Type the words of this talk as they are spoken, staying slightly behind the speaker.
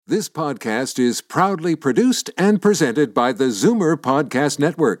This podcast is proudly produced and presented by the Zoomer Podcast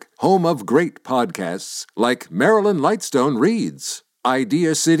Network, home of great podcasts like Marilyn Lightstone Reads,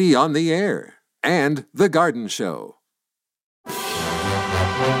 Idea City on the Air, and The Garden Show.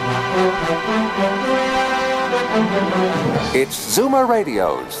 It's Zoomer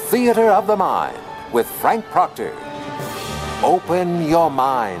Radio's Theater of the Mind with Frank Proctor. Open your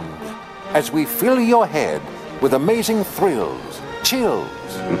mind as we fill your head with amazing thrills, chills,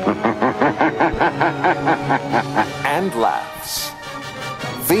 and laughs.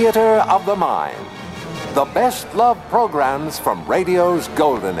 Theater of the Mind. The best love programs from radio's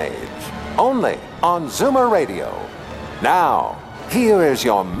golden age. Only on Zoomer Radio. Now, here is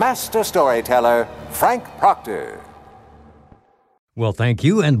your master storyteller, Frank Proctor. Well, thank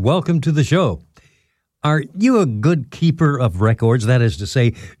you, and welcome to the show. Are you a good keeper of records? That is to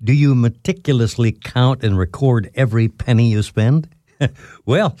say, do you meticulously count and record every penny you spend?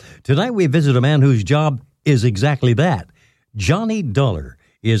 Well, tonight we visit a man whose job is exactly that. Johnny Dollar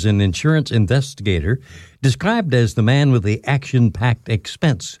is an insurance investigator, described as the man with the action-packed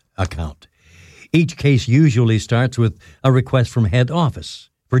expense account. Each case usually starts with a request from head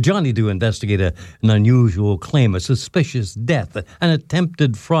office for Johnny to investigate an unusual claim, a suspicious death, an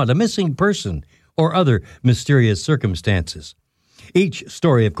attempted fraud, a missing person, or other mysterious circumstances. Each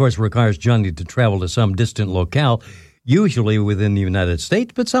story, of course, requires Johnny to travel to some distant locale, usually within the United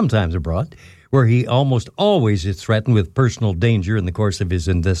States, but sometimes abroad, where he almost always is threatened with personal danger in the course of his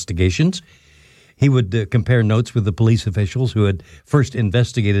investigations. He would compare notes with the police officials who had first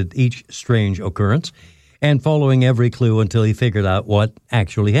investigated each strange occurrence, and following every clue until he figured out what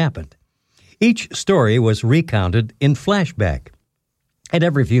actually happened. Each story was recounted in flashback. At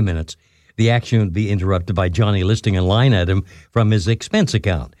every few minutes, the action would be interrupted by Johnny listing a line item from his expense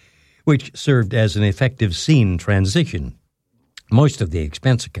account, which served as an effective scene transition. Most of the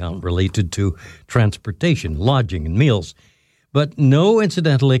expense account related to transportation, lodging, and meals, but no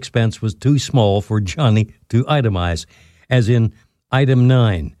incidental expense was too small for Johnny to itemize, as in item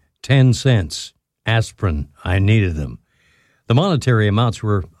 9, 10 cents, aspirin, I needed them. The monetary amounts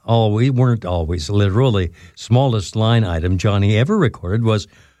weren't always literal. The smallest line item Johnny ever recorded was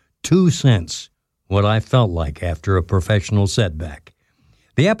 2 cents, what I felt like after a professional setback.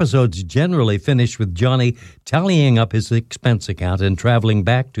 The episodes generally finished with Johnny tallying up his expense account and traveling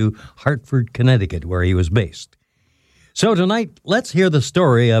back to Hartford, Connecticut, where he was based. So tonight, let's hear the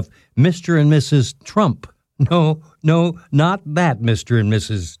story of Mr. and Mrs. Trump. No, not that Mr. and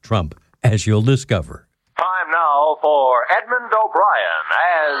Mrs. Trump, as you'll discover. Time now for Edmund O'Brien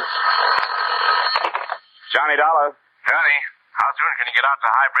as... Johnny Dollar. Johnny, how soon can you get out to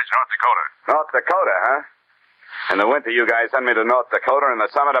Highbridge, North Dakota? North Dakota, huh? In the winter, you guys send me to North Dakota and the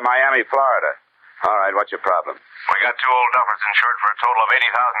summer to Miami, Florida. All right, what's your problem? We got two old duffers insured for a total of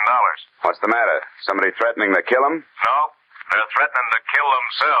 $80,000. What's the matter? Somebody threatening to kill them? No, they're threatening to kill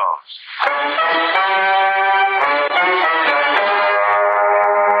themselves.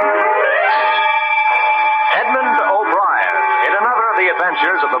 Edmund O'Brien in another of the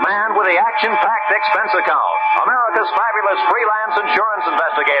adventures of the man with the action-packed expense account, America's fabulous freelance insurance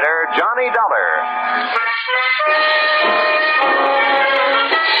investigator, Johnny Dollar.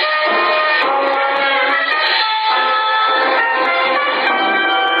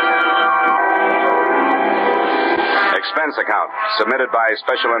 Expense account submitted by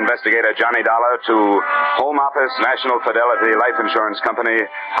Special Investigator Johnny Dollar to Home Office, National Fidelity Life Insurance Company,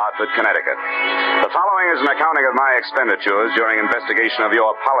 Hartford, Connecticut. The following is an accounting of my expenditures during investigation of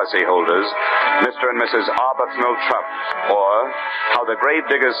your policyholders, Mr. and Mrs. Arbuthnot Trump, or how the grave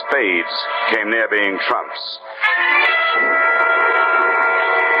digger's spades came near being Trumps.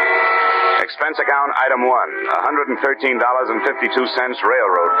 Expense account item 1, $113.52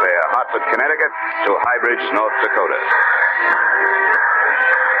 railroad fare, Hartford, Connecticut to Highbridge, North Dakota.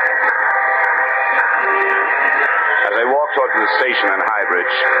 As I walked towards the station in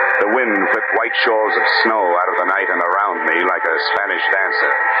Highbridge, the wind whipped white shawls of snow out of the night and around me like a Spanish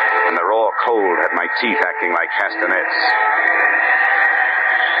dancer, and the raw cold had my teeth acting like castanets.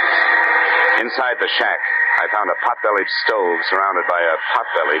 Inside the shack, I found a pot-bellied stove surrounded by a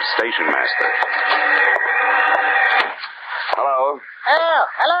pot-bellied station master. Hello. Oh,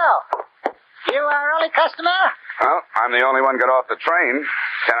 hello. You our early customer? Well, I'm the only one got off the train.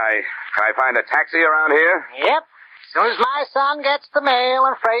 Can I find a taxi around here? Yep. As soon as my son gets the mail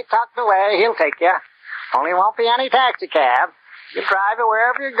and freight tucked away, he'll take you. Only won't be any taxi cab. You drive it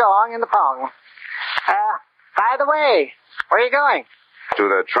wherever you're going in the Pong. By the way, where are you going? To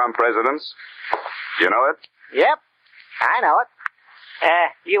the Trump residence. You know it? Yep, I know it.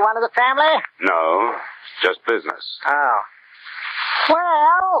 You one of the family? No, just business. Oh.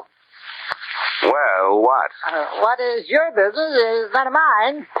 Well, Well, what? what is your business is none of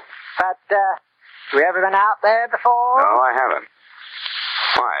mine. But, have you ever been out there before? No, I haven't.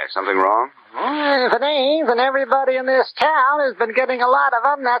 Why? Something wrong? Well, if it ain't, then everybody in this town has been getting a lot of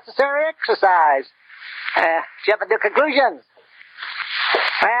unnecessary exercise. Jumping to conclusions.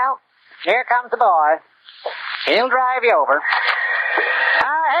 Well, here comes the boy. He'll drive you over.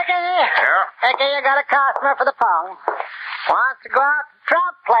 Hickey. Yeah? Hickey, you got a customer for the pung. Wants to go out to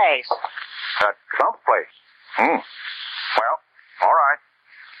Trump Place. That Trump place. Well, all right.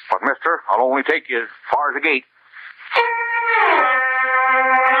 But, mister, I'll only take you as far as the gate.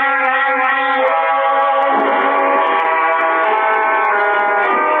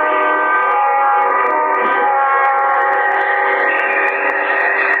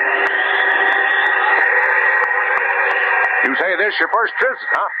 You say this your first visit,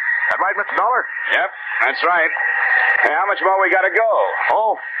 huh? That right, Mr. Dollar? Yep, that's right. Hey, how much more we gotta go?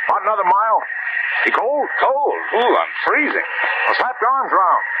 Oh, about another mile. You cold? Cold. Ooh, I'm freezing. Well, slap your arms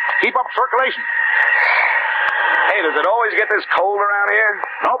around. Keep up circulation. Hey, does it always get this cold around here?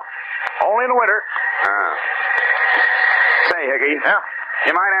 Nope. Only in the winter. Ah. Say, Hickey. Yeah?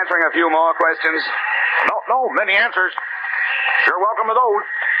 You mind answering a few more questions? No, many answers. You're welcome to those.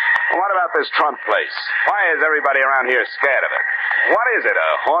 What about this Trump place? Why is everybody around here scared of it? What is it, a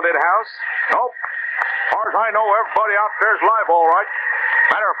haunted house? Nope. As far as I know, everybody out there's alive all right.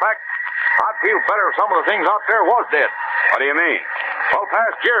 Matter of fact, I'd feel better if some of the things out there was dead. What do you mean? Well,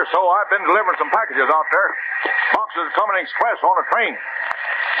 past year or so, I've been delivering some packages out there. Boxes coming express on a train.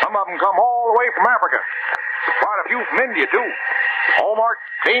 Some of them come all the way from Africa. Quite a few from India, too. All marked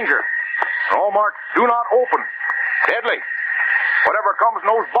danger. And all marked do not open. Deadly. Whatever comes in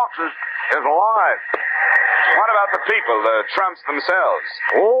those boxes is alive. What about the people, the Trumps themselves?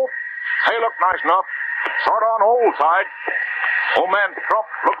 Oh, they look nice enough. Sort of on the old side. Old man Trump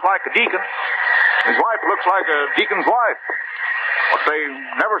looks like a deacon. His wife looks like a deacon's wife. But they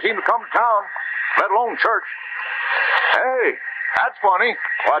never seem to come to town, let alone church. Hey, that's funny.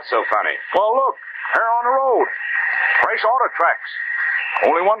 What's so funny? Well, look, they're on the road. Fresh auto tracks.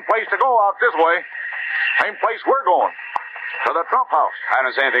 Only one place to go out this way. Same place we're going. To the Trump house. I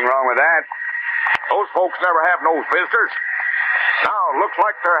don't see anything wrong with that. Those folks never have no visitors. Now it looks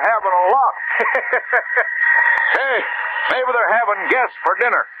like they're having a lot. Hey, maybe they're having guests for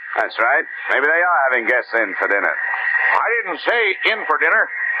dinner. That's right. Maybe they are having guests in for dinner. I didn't say in for dinner.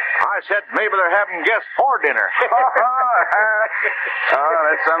 I said maybe they're having guests for dinner. Oh,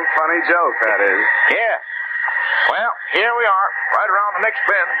 that's some funny joke, that is. Yeah. Well, here we are, right around the next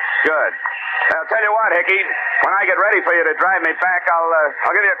bend. Good. Now, tell you what, Hickey. When I get ready for you to drive me back,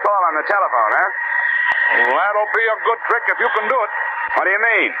 I'll give you a call on the telephone, huh? Well, that'll be a good trick if you can do it. What do you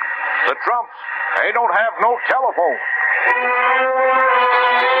mean? The Trumps, they don't have no telephone.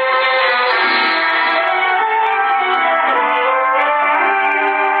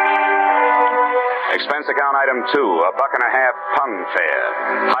 Expense account item 2, $1.50 pung fare.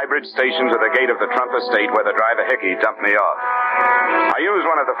 Hybrid station to the gate of the Trump estate where the driver Hickey dumped me off. I used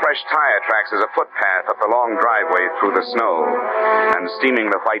one of the fresh tire tracks as a footpath up the long driveway through the snow. And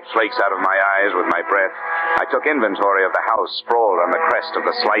steaming the white flakes out of my eyes with my breath, I took inventory of the house sprawled on the crest of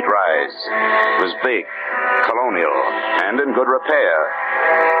the slight rise. It was big, colonial, and in good repair.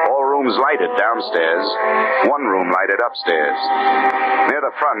 All rooms lighted downstairs, one room lighted upstairs. Near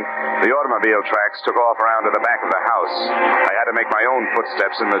the front, the automobile tracks took off around to the back of the house. I had to make my own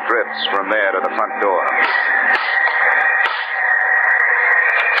footsteps in the drifts from there to the front door.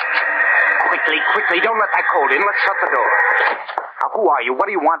 Quickly, don't let that cold in. Let's shut the door. Now, who are you? What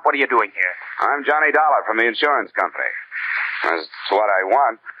do you want? What are you doing here? I'm Johnny Dollar from the insurance company. As to what I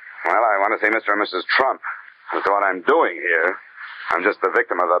want, well, I want to see Mr. and Mrs. Trump. As to what I'm doing here, I'm just the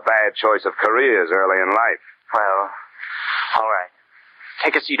victim of a bad choice of careers early in life. Well, all right.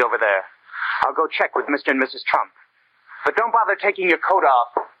 Take a seat over there. I'll go check with Mr. and Mrs. Trump. But don't bother taking your coat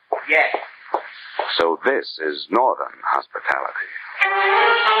off yet. So this is Northern hospitality.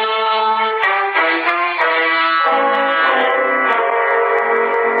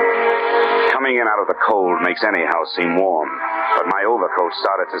 Coming in out of the cold makes any house seem warm, but my overcoat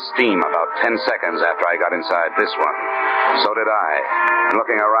started to steam about 10 seconds after I got inside this one. So did I. And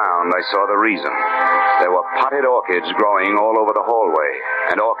looking around, I saw the reason. There were potted orchids growing all over the hallway,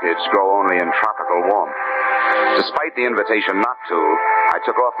 and orchids grow only in tropical warmth. Despite the invitation not to, I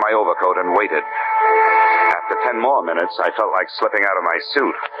took off my overcoat and waited. After 10 more minutes, I felt like slipping out of my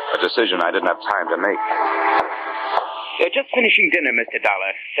suit, a decision I didn't have time to make. They're just finishing dinner, Mr.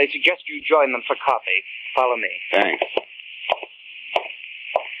 Dollar. They suggest you join them for coffee. Follow me. Thanks.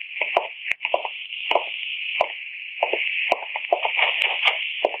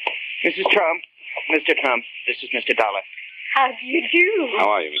 Mrs. Trump. Mr. Trump, this is Mr. Dollar. How do you do? How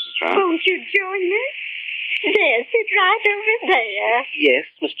are you, Mrs. Trump? Won't you join us? There, sit right over there. Yes,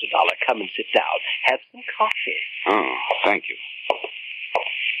 Mr. Dollar, come and sit down. Have some coffee. Oh, thank you.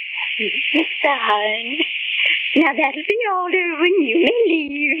 Fine. Now that'll be all over and you may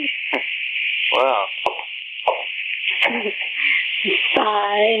leave. Wow.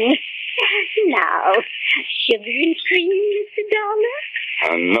 Fine. Now, sugar and cream, Mr. Dollar?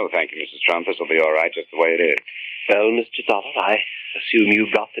 No, thank you, Mrs. Trump. This will be all right, just the way it is. Well, Mr. Dollar, I assume you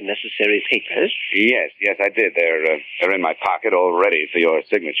brought the necessary papers? Yes, I did. They're in my pocket all ready for your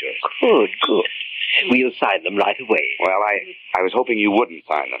signatures. Good. We'll sign them right away. Well, I was hoping you wouldn't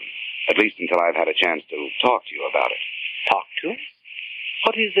sign them, at least until I've had a chance to talk to you about it. Talk to us?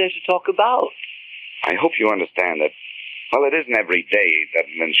 What is there to talk about? I hope you understand that, well, it isn't every day that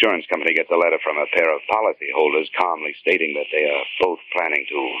an insurance company gets a letter from a pair of policyholders calmly stating that they are both planning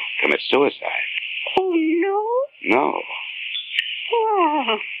to commit suicide. Oh, no? No.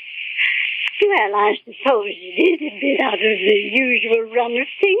 Oh. Well, I suppose it is a bit out of the usual run of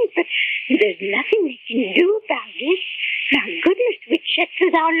things, but there's nothing we can do about it. Now, goodness, we checked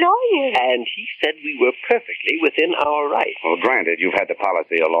with our lawyer. And he said we were perfectly within our rights. Well, granted, you've had the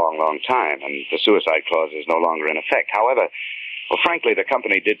policy a long, long time, and the suicide clause is no longer in effect. However, well, frankly, the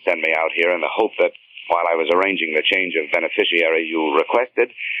company did send me out here in the hope that while I was arranging the change of beneficiary you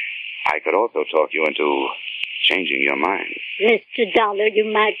requested, I could also talk you into changing your mind. Mr. Dollar, you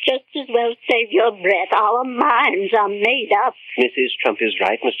might just as well save your breath. Our minds are made up. Mrs. Trump is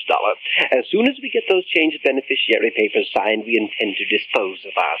right, Mr. Dollar. As soon as we get those change of beneficiary papers signed, we intend to dispose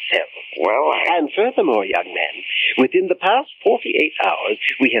of ourselves. Well, And furthermore, young man, within the past 48 hours,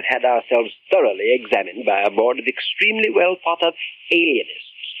 we have had ourselves thoroughly examined by a board of extremely well-thought-of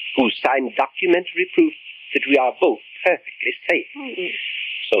alienists who signed documentary proof that we are both perfectly safe.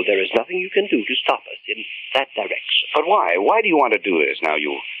 So there is nothing you can do to stop us in that direction. But why? Why do you want to do this? Now,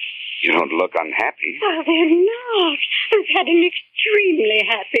 you don't look unhappy. Oh, we're not. We've had an extremely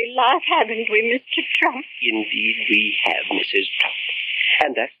happy life, haven't we, Mr. Trump? Indeed, we have, Mrs. Trump.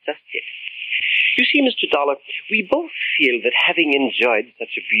 And that's just it. You see, Mr. Dollar, we both feel that having enjoyed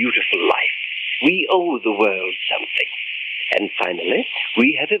such a beautiful life, we owe the world something. And finally,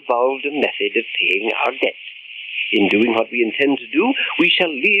 we have evolved a method of paying our debt. In doing what we intend to do, we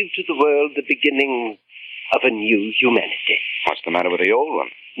shall leave to the world the beginning of a new humanity. What's the matter with the old one?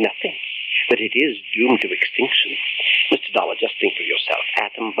 Nothing. But it is doomed to extinction. Mr. Dollar, just think for yourself.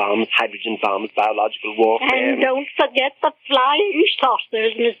 Atom bombs, hydrogen bombs, biological warfare. And don't forget the flying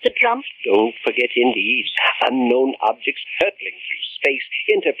saucers, Mr. Trump. Don't forget, indeed, unknown objects hurtling through space,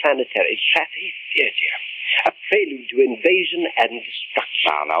 interplanetary traffic. Dear. A prelude to invasion and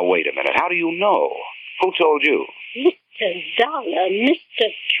destruction. Now, wait a minute. How do you know? Who told you? Mr. Dollar, Mr.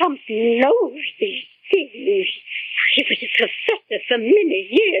 Trump knows these things. He was a professor for many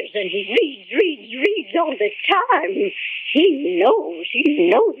years, and he reads all the time. He knows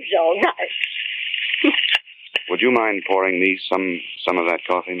all right. Would you mind pouring me some of that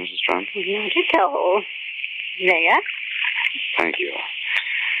coffee, Mrs. Trump? Not at all. There. Thank you.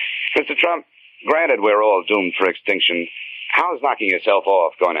 Mr. Trump, granted we're all doomed for extinction, how's knocking yourself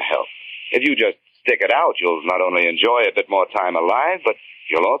off going to help? If you just stick it out, you'll not only enjoy a bit more time alive, but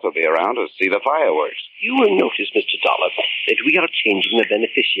you'll also be around to see the fireworks. You will notice, Mr. Dollar, that we are changing the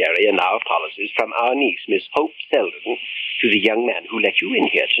beneficiary in our policies from our niece, Miss Hope Selden, to the young man who let you in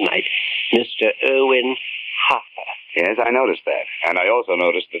here tonight, Mr. Irwin Harper. Yes, I noticed that. And I also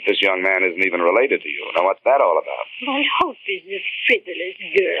noticed that this young man isn't even related to you. Now, what's that all about? Well, Hope is a frivolous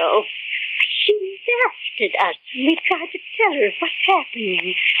girl. She laughed at us when we tried to tell her what's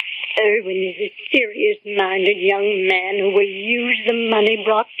happening. Irwin is a serious-minded young man who will use the money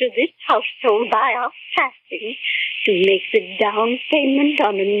brought to this household by our passing to make the down payment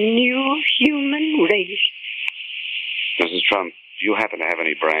on a new human race. Mrs. Trump, do you happen to have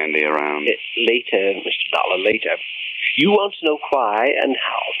any brandy around? Later, Mr. Dollar, later. You want to know why and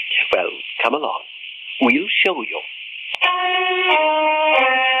how. Well, come along. We'll show you.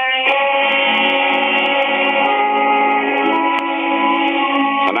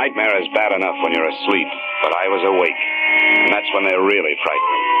 A nightmare is bad enough when you're asleep, but I was awake, and that's when they're really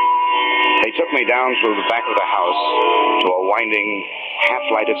frightening. They took me down through the back of the house to a winding,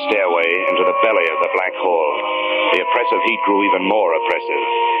 half-lighted stairway into the belly of the black hole. The oppressive heat grew even more oppressive.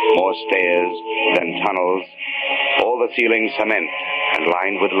 More stairs, then tunnels, all the ceilings cement and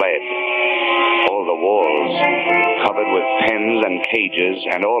lined with lead. All the walls covered with pens and cages,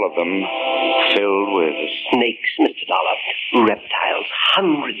 and all of them filled with snakes, Mr. Dollar. Reptiles,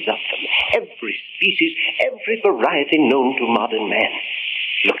 hundreds of them. Every species, every variety known to modern man.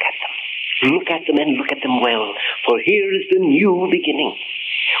 Look at them. Look at them and look at them well, for here is the new beginning.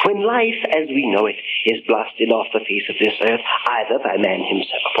 When life as we know it is blasted off the face of this earth, either by man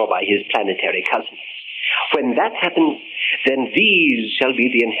himself or by his planetary cousins, when that happens, then these shall be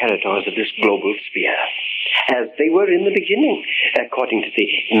the inheritors of this global sphere, as they were in the beginning, according to the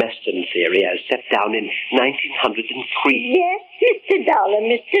Meston theory as set down in 1903. Yes, Mr. Dollar,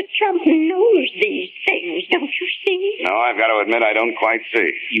 Mr. Trump knows these things, don't you see? No, I've got to admit I don't quite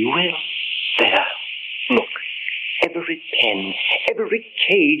see. You will. There. Look. Every pen, every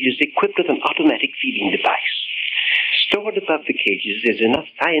cage is equipped with an automatic feeding device. Stored above the cages is enough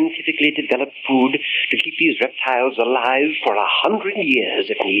scientifically developed food to keep these reptiles alive for 100 years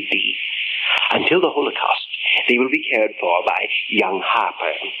if need be. Until the Holocaust, they will be cared for by young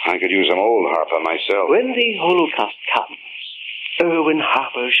Harper. I could use some old Harper myself. When the Holocaust comes, Erwin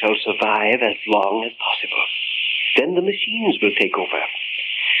Harper shall survive as long as possible. Then the machines will take over.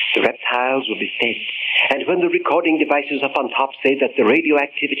 The reptiles will be fed, and when the recording devices up on top say that the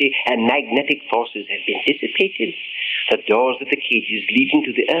radioactivity and magnetic forces have been dissipated, the doors of the cages leading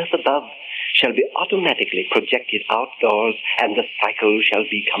to the earth above shall be automatically projected outdoors, and the cycle shall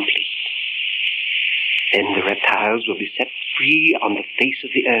be complete. Then the reptiles will be set free on the face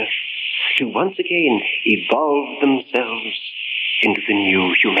of the earth to once again evolve themselves into the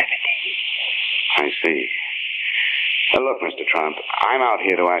new humanity. I see. Look, Mr. Trump, I'm out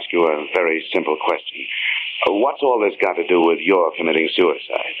here to ask you a very simple question. What's all this got to do with your committing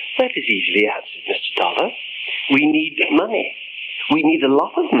suicide? That is easily answered, Mr. Dollar. We need money. We need a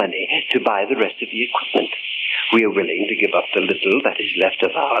lot of money to buy the rest of the equipment. We are willing to give up the little that is left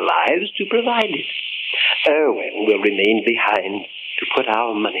of our lives to provide it. Erwin will remain behind to put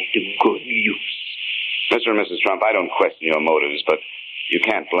our money to good use. Mr. and Mrs. Trump, I don't question your motives, but you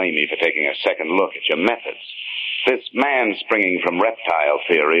can't blame me for taking a second look at your methods. This man springing from reptile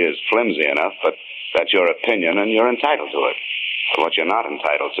theory is flimsy enough, but that's your opinion and you're entitled to it. But what you're not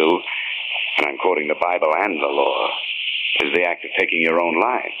entitled to, and I'm quoting the Bible and the law, is the act of taking your own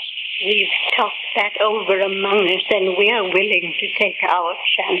lives. We've talked that over among us, and we're willing to take our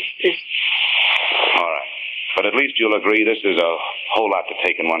chances. All right. But at least you'll agree this is a whole lot to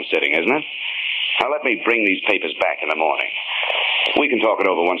take in one sitting, isn't it? Now let me bring these papers back in the morning. We can talk it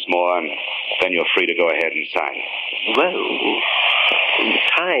over once more, and then you're free to go ahead and sign. Well,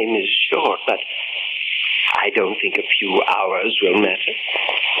 time is short, but I don't think a few hours will matter.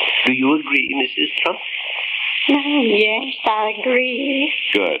 Do you agree, Mrs. Trump? Yes, I agree.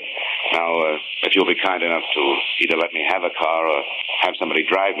 Good. Now, if you'll be kind enough to either let me have a car or have somebody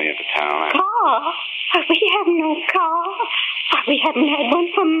drive me into town. Car? We have no car. We haven't had one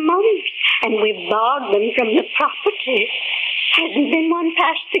for months, and we've borrowed them from the property. Hasn't been one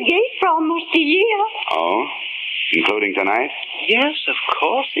past the gate for almost a year. Oh? Including tonight? Yes, of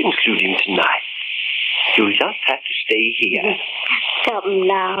course, including tonight. You'll just have to stay here. Come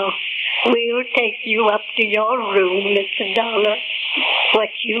now. We'll take you up to your room, Mr. Dollar. What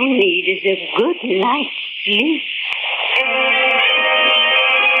you need is a good night's sleep.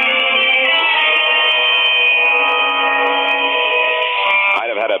 I'd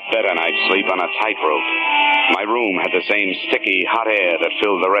have had a better night's sleep on a tightrope. My room had the same sticky, hot air that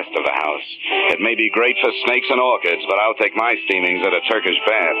filled the rest of the house. It may be great for snakes and orchids, but I'll take my steamings at a Turkish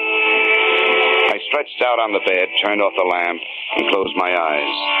bath. I stretched out on the bed, turned off the lamp, and closed my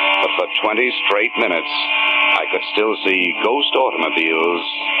eyes. But for 20 straight minutes, I could still see ghost automobiles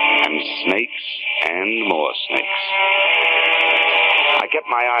and snakes and more snakes. I kept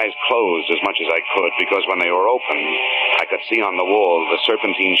my eyes closed as much as I could because when they were open, I could see on the wall the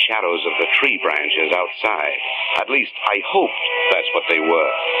serpentine shadows of the tree branches outside. At least I hoped that's what they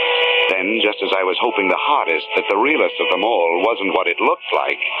were. Then, just as I was hoping the hardest that the realest of them all wasn't what it looked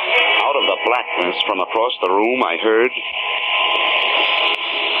like, out of the blackness from across the room I heard...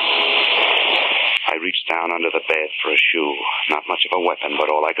 I reached down under the bed for a shoe. Not much of a weapon, but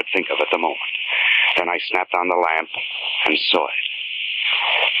all I could think of at the moment. Then I snapped on the lamp and saw it.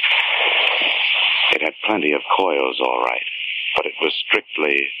 It had plenty of coils, all right, but it was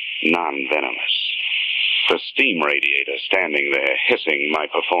strictly non-venomous. The steam radiator standing there hissing my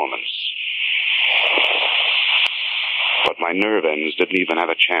performance. But my nerve ends didn't even have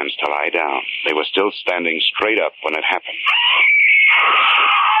a chance to lie down. They were still standing straight up when it happened.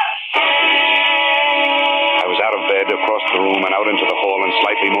 I was out of bed, across the room, and out into the hall in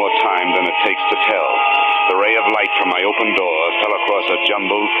slightly more time than it takes to tell. The ray of light from my open door fell across a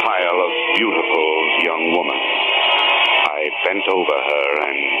jumbled pile of beautiful young woman. I bent over her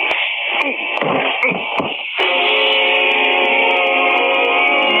and...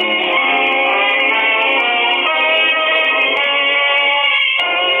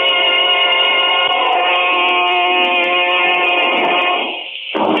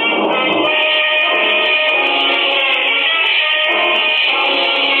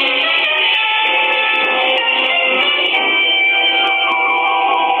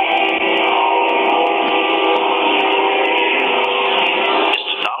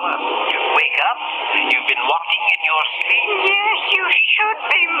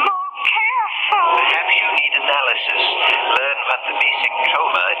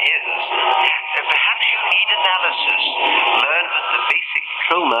 chroma is. Perhaps you need analysis. Learn what the basic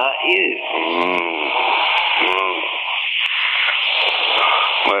chroma is.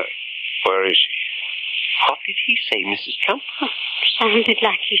 Where is she? What did he say, Mrs. Trump? Sounded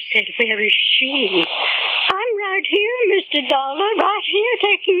like he said, where is she? I'm right here, Mr. Dollar, right here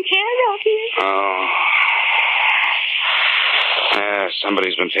taking care of you. Oh. Yeah,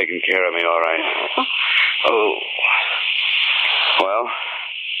 somebody's been taking care of me, all right. Oh. Well,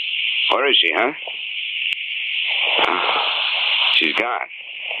 where is she, huh? She's gone.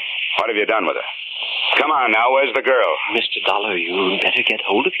 What have you done with her? Come on now, where's the girl? Mr. Dollar, you'd better get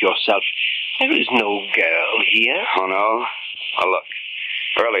hold of yourself. There is no girl here. Oh, no? Oh, look.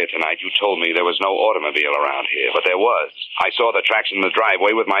 Earlier tonight, you told me there was no automobile around here, but there was. I saw the tracks in the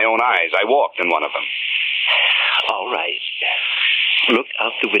driveway with my own eyes. I walked in one of them. All right. Look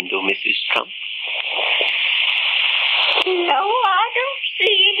out the window, Mrs. Trump. No, I don't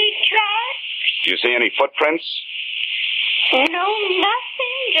see any tracks. Do you see any footprints? No,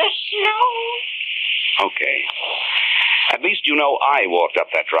 nothing, just snow. Okay. At least you know I walked up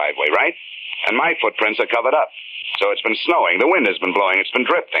that driveway, right? And my footprints are covered up. So it's been snowing. The wind has been blowing. It's been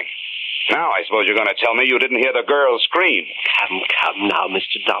drifting. Now I suppose you're going to tell me you didn't hear the girl scream. Come now,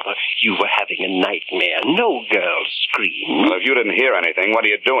 Mr. Dollar. You were having a nightmare. No girl scream. Well, if you didn't hear anything, what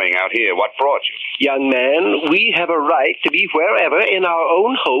are you doing out here? What brought you? Young man, we have a right to be wherever in our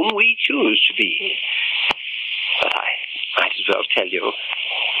own home we choose to be. But I might as well tell you,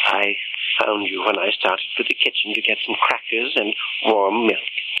 I found you when I started for the kitchen to get some crackers and warm milk.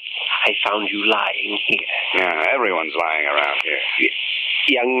 I found you lying here. Yeah, everyone's lying around here.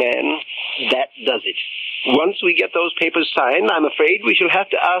 Young man, that does it. Once we get those papers signed, I'm afraid we shall have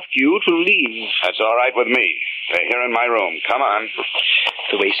to ask you to leave. That's all right with me. They're here in my room. Come on.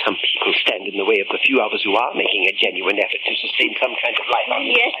 The way some people stand in the way of the few of us who are making a genuine effort to sustain some kind of life.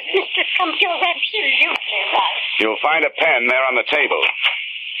 Yes, Mr. Trump, you're absolutely right. You'll find a pen there on the table.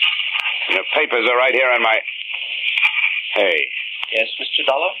 Your papers are right here in my... Hey. Yes, Mr.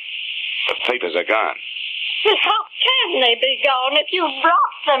 Dollar? The papers are gone. Well, how can they be gone if you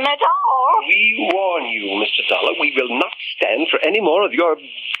brought them at all? We warn you, Mr. Dollar, we will not stand for any more of your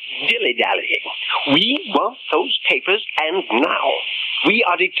dilly-dallying. We want those papers, and now. We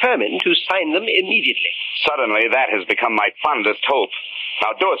are determined to sign them immediately. Suddenly, that has become my fondest hope.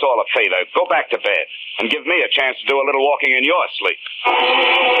 Now, do us all a favor. Go back to bed and give me a chance to do a little walking in your sleep.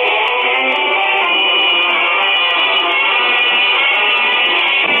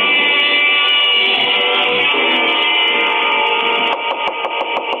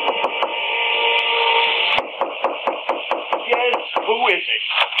 Who is it?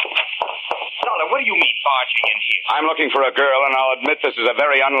 Dollar, what do you mean, barging in here? I'm looking for a girl, and I'll admit this is a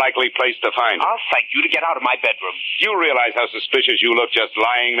very unlikely place to find her. I'll thank you to get out of my bedroom. You realize how suspicious you look just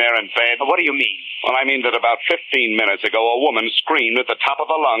lying there in bed? What do you mean? Well, I mean that about 15 minutes ago, a woman screamed at the top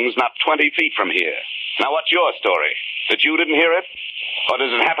of her lungs not 20 feet from here. Now, what's your story? That you didn't hear it? Or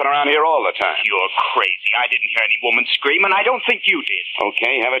does it happen around here all the time? You're crazy. I didn't hear any woman scream, and I don't think you did.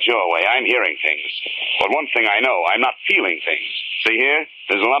 Okay, have it your way. I'm hearing things. But one thing I know, I'm not feeling things. See here?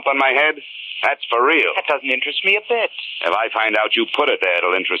 There's a lump on my head. That's for real. That doesn't interest me a bit. If I find out you put it there,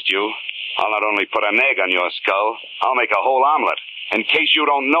 it'll interest you. I'll not only put an egg on your skull, I'll make a whole omelet. In case you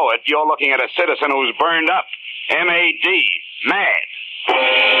don't know it, you're looking at a citizen who's burned up. M-A-D. Mad.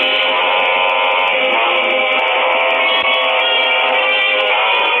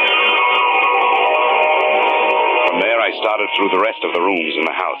 From there, I started through the rest of the rooms in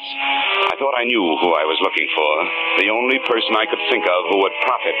the house. I thought I knew who I was looking for. The only person I could think of who would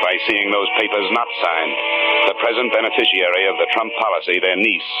profit by seeing those papers not signed. The present beneficiary of the Trump policy, their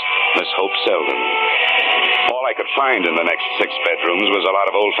niece, Miss Hope Selden. All I could find in the next 6 bedrooms was a lot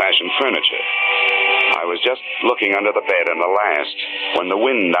of old-fashioned furniture. I was just looking under the bed in the last when the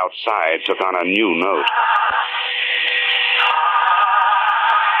wind outside took on a new note.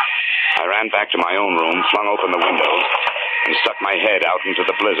 I ran back to my own room, flung open the window, and stuck my head out into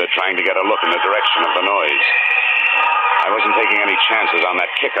the blizzard, trying to get a look in the direction of the noise. I wasn't taking any chances on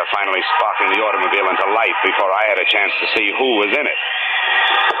that kicker finally sparking the automobile into life before I had a chance to see who was in it.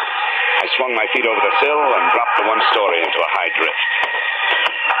 I swung my feet over the sill and dropped the one story into a high drift.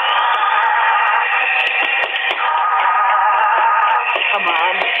 Come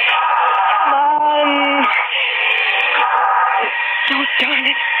on. Come on. Oh, darn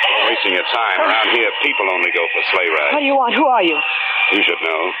it. You're wasting your time. Around here, people only go for sleigh rides. What do you want? Who are you? You should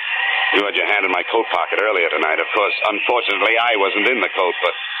know. You had your hand in my coat pocket earlier tonight. Of course, unfortunately, I wasn't in the coat,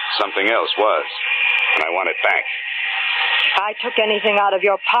 but something else was. And I want it back. If I took anything out of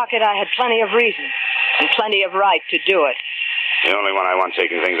your pocket, I had plenty of reason and plenty of right to do it. The only one I want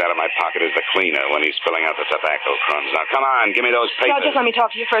taking things out of my pocket is the cleaner when he's spilling out the tobacco crumbs. Now, come on, give me those papers. No, just let me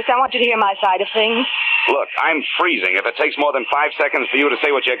talk to you first. I want you to hear my side of things. Look, I'm freezing. If it takes more than 5 seconds for you to say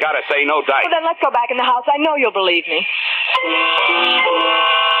what you gotta say, no dice. Well, then let's go back in the house. I know you'll believe me.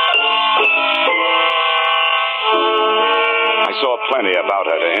 I saw plenty about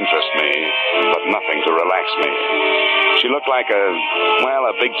her to interest me, but nothing to relax me. She looked like a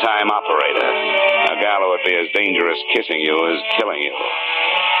big-time operator. A gal who would be as dangerous kissing you as killing you.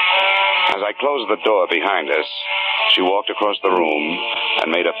 As I closed the door behind us, she walked across the room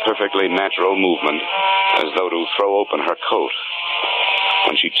and made a perfectly natural movement as though to throw open her coat.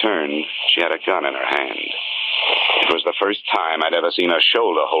 When she turned, she had a gun in her hand. It was the first time I'd ever seen a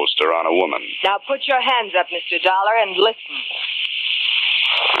shoulder holster on a woman. Now put your hands up, Mr. Dollar, and listen.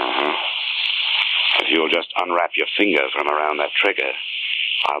 Uh-huh. If you'll just unwrap your finger from around that trigger,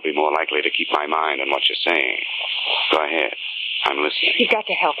 I'll be more likely to keep my mind on what you're saying. Go ahead. I'm listening. You've got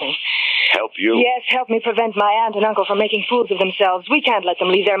to help me. Help you? Yes, help me prevent my aunt and uncle from making fools of themselves. We can't let them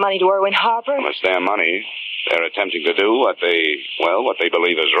leave their money to Erwin Harper. Well, it's their money. They're attempting to do what they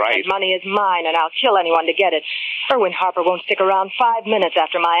believe is right. That money is mine, and I'll kill anyone to get it. Erwin Harper won't stick around 5 minutes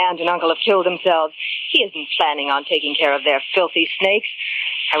after my aunt and uncle have killed themselves. He isn't planning on taking care of their filthy snakes.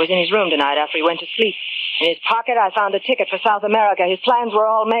 I was in his room tonight after he went to sleep. In his pocket, I found a ticket for South America. His plans were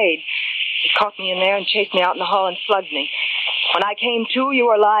all made. He caught me in there and chased me out in the hall and slugged me. When I came to, you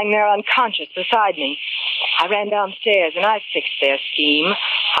were lying there unconscious beside me. I ran downstairs and I fixed their scheme.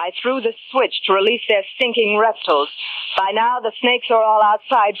 I threw the switch to release their stinking reptiles. By now, the snakes are all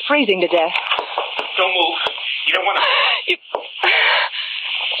outside, freezing to death. Don't move. You don't want to...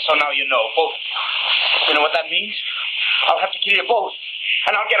 So now you know, both of you. You know what that means? I'll have to kill you both.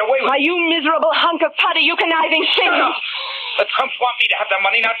 And I'll get away with it. Why, you miserable hunk of putty, you conniving thing. No. The Trumps want me to have their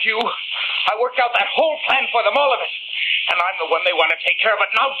money, not you. I worked out that whole plan for them, all of it. And I'm the one they want to take care of it.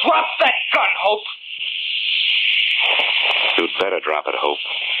 Now drop that gun, Hope. You'd better drop it, Hope.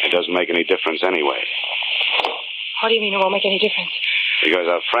 It doesn't make any difference anyway. What do you mean it won't make any difference? Because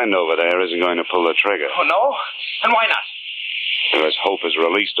our friend over there isn't going to pull the trigger. Oh, no? And why not? Because Hope has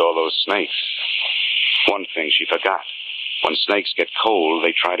released all those snakes. One thing she forgot. When snakes get cold,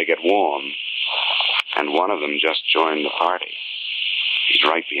 they try to get warm. And one of them just joined the party. He's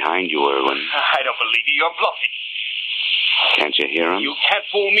right behind you, Erwin. I don't believe you. You're bluffing. Can't you hear him? You can't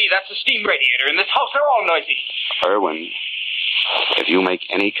fool me. That's a steam radiator. In this house, they're all noisy. Erwin, if you make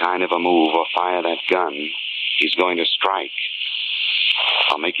any kind of a move or fire that gun, he's going to strike.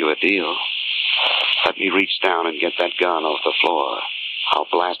 I'll make you a deal. Let me reach down and get that gun off the floor. I'll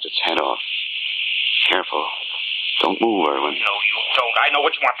blast its head off. Careful. Don't move, Erwin. No, you don't. I know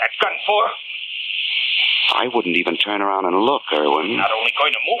what you want that gun for. I wouldn't even turn around and look, Erwin. Not only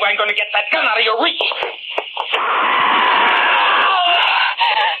going to move, I'm going to get that gun out of your reach.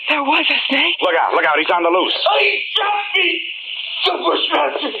 There was a snake. Look out, he's on the loose. Oh, he shot me! The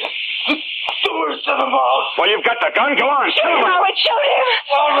Bushmaster! The worst of them all. Well, you've got the gun. Go on, Shoot him, Howard, shoot him!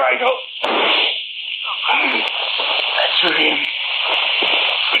 All right, That's for him.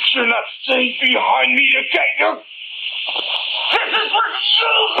 But you're not staying behind me to get you. This is for you!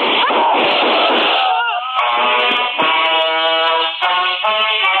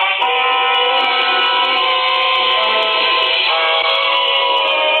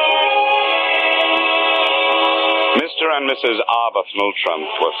 Mr. and Mrs. Arbuthnot Trump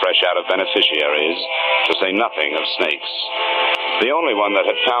were fresh out of beneficiaries, to say nothing of snakes. The only one that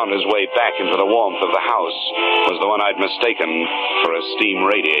had found his way back into the warmth of the house was the one I'd mistaken for a steam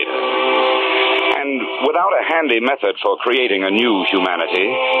radiator. And without a handy method for creating a new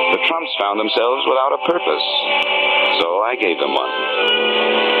humanity, the Trumps found themselves without a purpose. So I gave them one.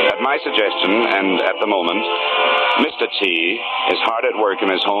 At my suggestion, and at the moment, Mr. T is hard at work in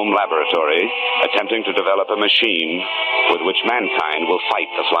his home laboratory, attempting to develop a machine with which mankind will fight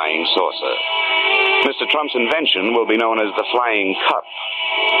the flying saucer. Mr. Trump's invention will be known as the Flying Cup,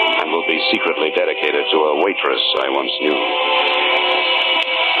 and will be secretly dedicated to a waitress I once knew.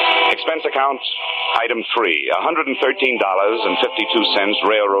 Expense account, item 3, $113.52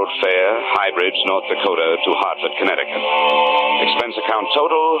 railroad fare, High Bridge, North Dakota to Hartford, Connecticut. Expense account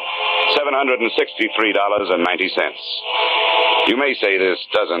total, $763.90. You may say this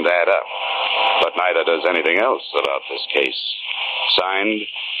doesn't add up, but neither does anything else about this case. Signed,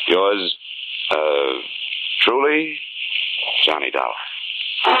 yours, truly, Johnny Dollar.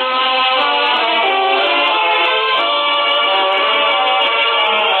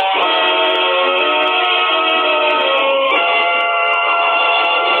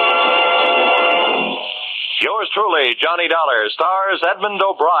 Yours truly, Truly, Johnny Dollar stars Edmund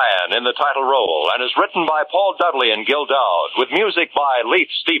O'Brien in the title role and is written by Paul Dudley and Gil Dowd with music by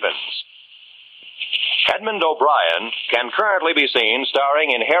Leith Stevens. Edmund O'Brien can currently be seen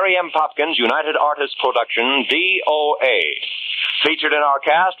starring in Harry M. Popkins' United Artists production, DOA. Featured in our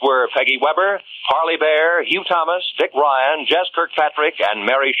cast were Peggy Weber, Harley Bear, Hugh Thomas, Dick Ryan, Jess Kirkpatrick, and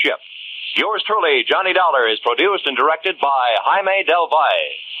Mary Shipp. Yours truly, Johnny Dollar, is produced and directed by Jaime Del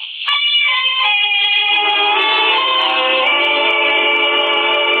Valle.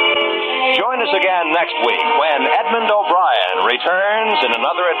 Join us again next week when Edmund O'Brien returns in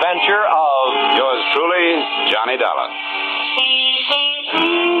another adventure of yours truly, Johnny Dollar.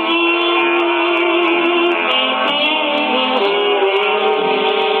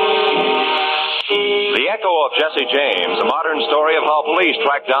 The Echo of Jesse James, a modern story of how police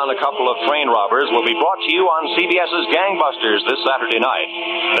tracked down a couple of train robbers, will be brought to you on CBS's Gangbusters this Saturday night.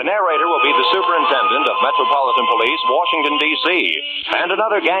 The narrator will be the Superintendent of Metropolitan Police, Washington, D.C., and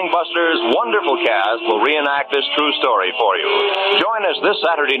another Gangbusters wonderful cast will reenact this true story for you. Join us this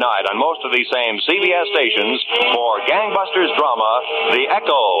Saturday night on most of these same CBS stations for Gangbusters drama, The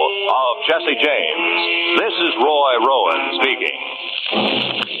Echo of Jesse James. This is Roy Rowan speaking.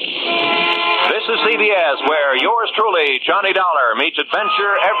 This is CBS, where yours truly, Johnny Dollar, meets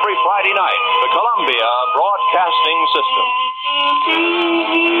adventure every Friday night. The Columbia Broadcasting System.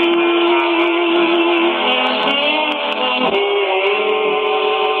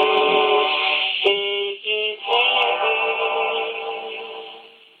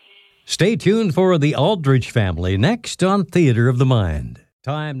 Stay tuned for The Aldrich Family next on Theater of the Mind.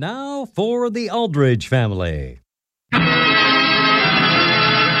 Time now for The Aldrich Family.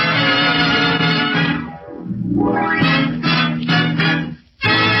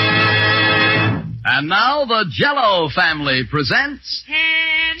 And now the Jell-O family presents...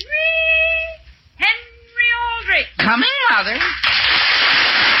 Henry Aldrich. Come in, Mother.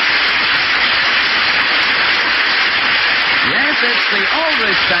 Yes, it's the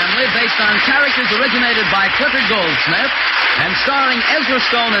Aldrich family, based on characters originated by Clifford Goldsmith and starring Ezra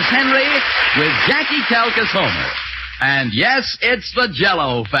Stone as Henry with Jackie Kelk as Homer. And yes, it's the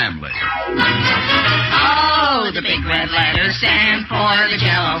Jell-O family. Oh, the big red letters stand for the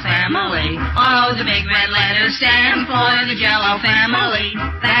Jell-O family. Oh, the big red letters stand for the Jell-O family.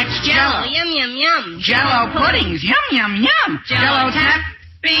 That's Jell-O. Yum, yum, yum. Jell-O puddings. Yum, yum, yum. Jell-O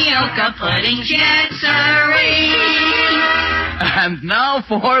tapioca puddings. Yes, sirree. And now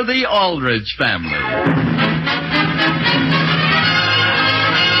for the Aldrich family.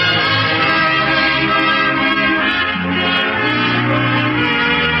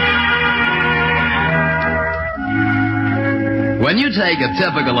 When you take a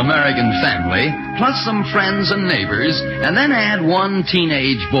typical American family, plus some friends and neighbors, and then add one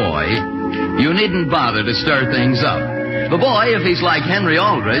teenage boy, you needn't bother to stir things up. The boy, if he's like Henry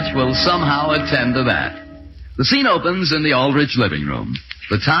Aldrich, will somehow attend to that. The scene opens in the Aldrich living room.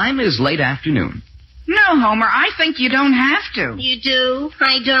 The time is late afternoon. No, Homer, I think you don't have to. You do?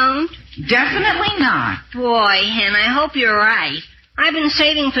 I don't? Definitely not. Boy, Hen, I hope you're right. I've been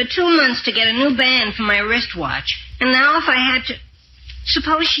saving for 2 months to get a new band for my wristwatch. And now if I had to...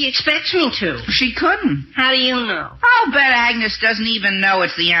 Suppose she expects me to. She couldn't. How do you know? I'll bet Agnes doesn't even know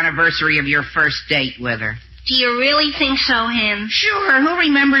it's the anniversary of your first date with her. Do you really think so, Hen? Sure. Who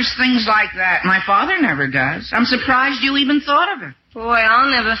remembers things like that? My father never does. I'm surprised you even thought of it. Boy, I'll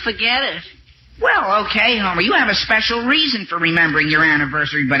never forget it. Well, okay, Homer, you have a special reason for remembering your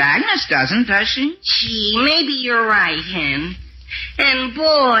anniversary, but Agnes doesn't, does she? Gee, maybe you're right, Hen. And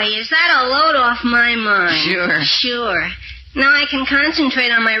boy, is that a load off my mind. Sure. Now I can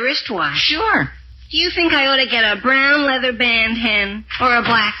concentrate on my wristwatch. Sure. Do you think I ought to get a brown leather band, Hen, or a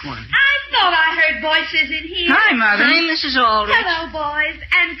black one? I thought I heard voices in here. Hi, Mother. Hi, Mrs. Aldrich. Hello, boys,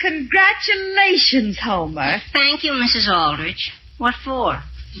 and congratulations, Homer. Thank you, Mrs. Aldrich. What for?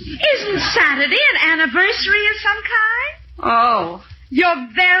 Isn't Saturday an anniversary of some kind? Oh. Your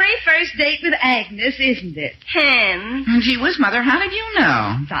very first date with Agnes, isn't it? Hen. Gee whiz, Mother, how did you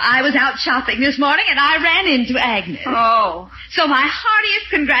know? I was out shopping this morning, and I ran into Agnes. Oh. So my heartiest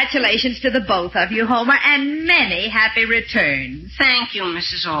congratulations to the both of you, Homer, and many happy returns. Thank you,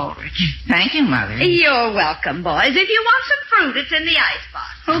 Mrs. Aldrich. Thank you, Mother. You're welcome, boys. If you want some fruit, it's in the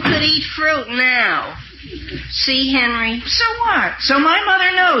icebox. Who could eat fruit now? See, Henry? So what? So my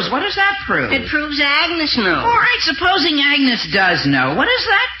mother knows. What does that prove? It proves Agnes knows. All right, supposing Agnes does know. What does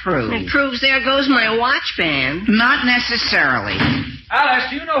that prove? It proves there goes my watch band. Not necessarily. Alice,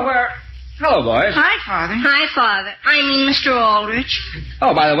 do you know where... Hello, boys. Hi, Father. Hi, Father. I mean, Mr. Aldrich.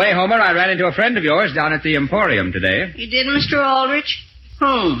 Oh, by the way, Homer, I ran into a friend of yours down at the Emporium today. You did, Mr. Aldrich?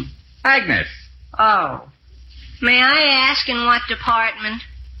 Whom? Agnes. Oh. May I ask in what department?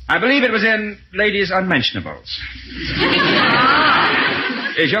 I believe it was in Ladies' Unmentionables.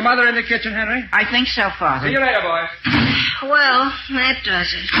 Is your mother in the kitchen, Henry? I think so, Father. See you later, boys. Well, that does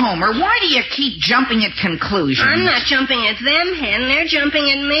it. Homer, why do you keep jumping at conclusions? I'm not jumping at them, Hen. They're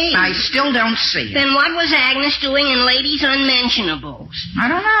jumping at me. I still don't see it. Then what was Agnes doing in Ladies' Unmentionables? I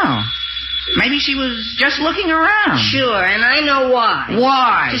don't know. Maybe she was just looking around. Sure, and I know why.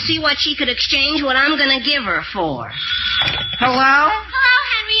 Why? To see what she could exchange what I'm going to give her for. Hello? Hello,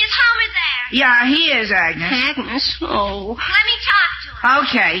 Henry. Is Homer there? Yeah, he is, Agnes. Agnes? Oh. Let me talk to him.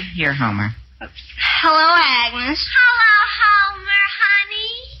 Okay, here, Homer. Hello, Agnes. Hello, Homer,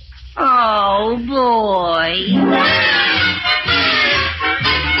 honey. Oh, boy.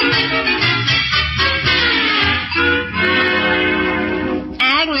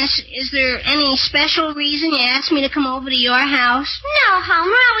 Agnes, is there any special reason you asked me to come over to your house? No,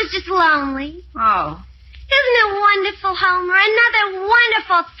 Homer, I was just lonely. Oh. Isn't it wonderful, Homer? Another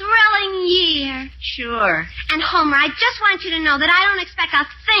wonderful, thrilling year. Sure. And, Homer, I just want you to know that I don't expect a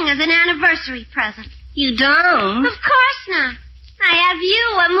thing as an anniversary present. You don't? Of course not. I have you.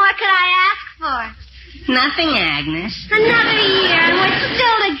 What more could I ask for? Nothing, Agnes. Another year, and we're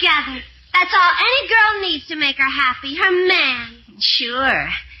still together. That's all any girl needs to make her happy, her man. Sure.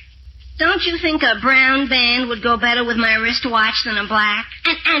 Don't you think a brown band would go better with my wristwatch than a black?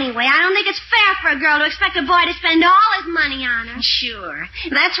 And anyway, I don't think it's fair for a girl to expect a boy to spend all his money on her. Sure.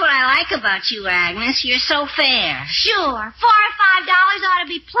 That's what I like about you, Agnes. You're so fair. Sure. $4 or $5 ought to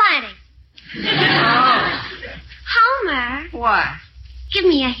be plenty. Oh. Homer. What? Give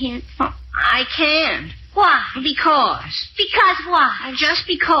me a hint. Oh, I can't. Why? Because. Because why? Just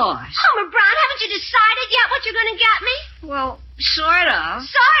because. Homer Brown, haven't you decided yet what you're going to get me? Well, sort of.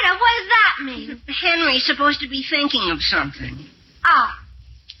 Sort of? What does that mean? Henry's supposed to be thinking of something. Oh.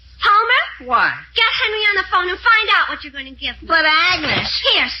 Homer? What? Get Henry on the phone and find out what you're going to give me. But Agnes.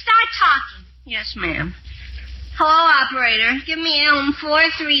 Here, start talking. Yes, ma'am. Hello, operator. Give me Elm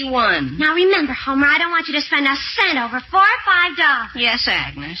 431. Now remember, Homer, I don't want you to spend a cent over $4 or $5. Yes,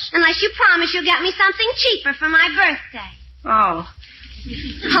 Agnes. Unless you promise you'll get me something cheaper for my birthday. Oh.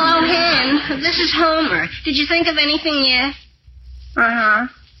 Hello, Hen. This is Homer. Did you think of anything yet? Uh-huh.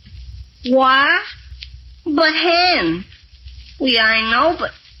 What? But, Hen. I know,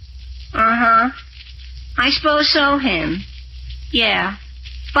 but... Uh-huh. I suppose so, Hen. Yeah.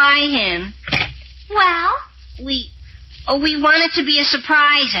 Bye, Hen. Well? We want it to be a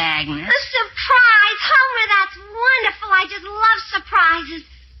surprise, Agnes. A surprise? Homer, that's wonderful. I just love surprises.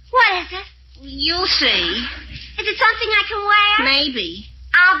 What is it? You'll see. Is it something I can wear? Maybe.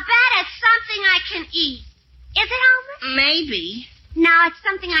 I'll bet it's something I can eat. Is it, Homer? Maybe. No, it's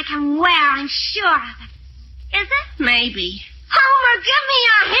something I can wear. I'm sure of it. Is it? Maybe. Homer, give me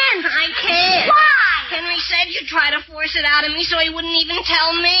your hint. I can't. Why? Henry said you'd try to force it out of me so he wouldn't even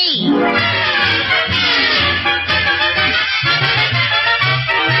tell me.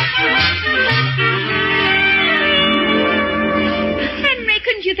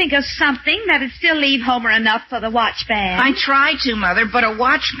 Couldn't you think of something that'd still leave Homer enough for the watch band? I tried to, Mother, but a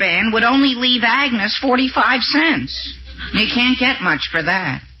watch band would only leave Agnes 45 cents. You can't get much for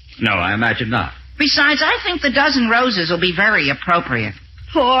that. No, I imagine not. Besides, I think the dozen roses will be very appropriate.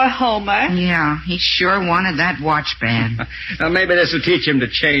 Poor Homer. Yeah, he sure wanted that watch band. Well, maybe this will teach him to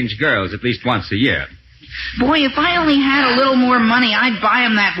change girls at least once a year. Boy, if I only had a little more money, I'd buy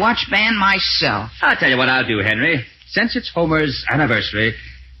him that watch band myself. I'll tell you what I'll do, Henry. Since it's Homer's anniversary,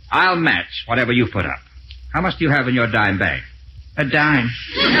 I'll match whatever you put up. How much do you have in your dime bag? A dime.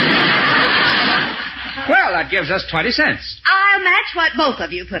 Well, that gives us 20 cents. I'll match what both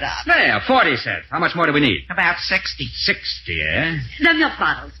of you put up. There, 40 cents. How much more do we need? About 60. 60, eh? The milk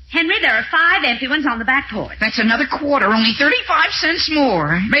bottles. Henry, there are 5 empty ones on the back porch. That's another quarter, only 35 cents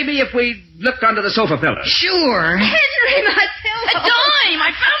more. Maybe if we looked under the sofa pillows. Sure. Henry, my pillow. A dime!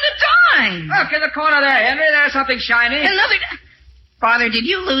 I found a dime! Look, in the corner there, Henry. There's something shiny. Another... Father, did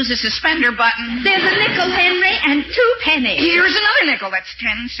you lose a suspender button? There's a nickel, Henry, and 2 pennies. Here's another nickel. That's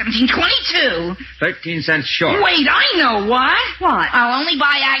 10, 17, 22. 13 cents short. Wait, I know why. What? I'll only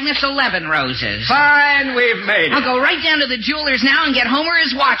buy Agnes 11 roses. Fine, we've made it. I'll go right down to the jeweler's now and get Homer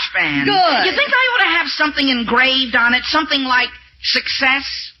his watch band. Good. You think I ought to have something engraved on it? Something like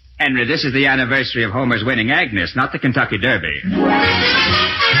success? Henry, this is the anniversary of Homer's winning Agnes, not the Kentucky Derby.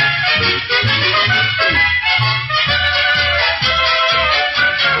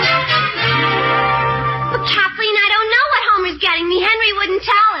 Henry wouldn't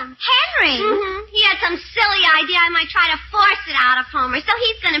tell him. Henry? Mm-hmm. He had some silly idea I might try to force it out of Homer, so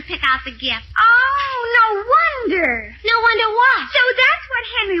he's going to pick out the gift. Oh, no wonder. No wonder what? So that's what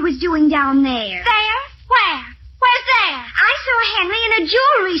Henry was doing down there. There? Where? I saw Henry in a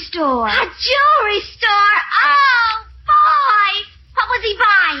jewelry store. A jewelry store? Oh, boy. What was he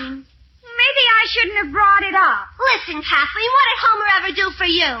buying? Maybe I shouldn't have brought it up. Listen, Kathleen, what did Homer ever do for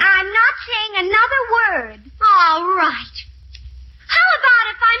you? I'm not saying another word. All right. How about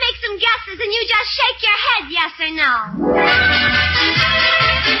if I make some guesses and you just shake your head yes or no?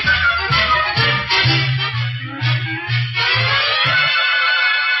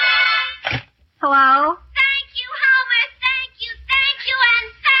 Hello? Thank you, Homer. Thank you, and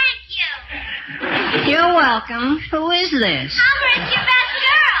thank you. You're welcome. Who is this? Homer, it's your best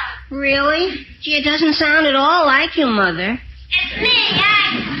girl. Really? Gee, it doesn't sound at all like you, Mother. It's me,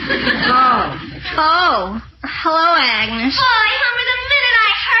 Agnes. Oh. Hello, Agnes. Boy, Homer, the minute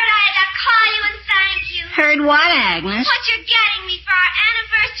I heard I had to call you and thank you. Heard what, Agnes? What you're getting me for our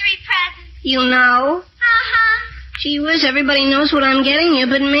anniversary present. You know? Uh-huh. Gee whiz, everybody knows what I'm getting you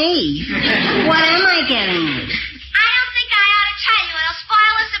but me. What am I getting you? I don't think I ought to tell you. It'll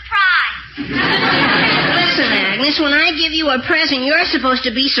spoil the surprise. Listen, Agnes, when I give you a present, you're supposed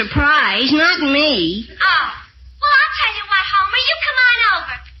to be surprised, not me. Oh. Well, I'll tell you what, Homer. You come on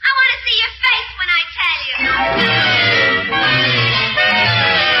over. I want to see your face when I tell you.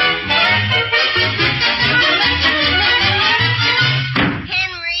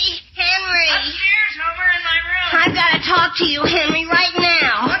 Henry. Upstairs, Homer, in my room. I've got to talk to you, Henry, right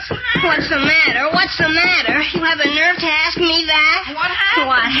now. What's the matter? What's the matter? You have a nerve to ask me that? What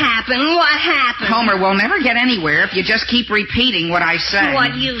happened? What happened? Homer, we'll never get anywhere if you just keep repeating what I say.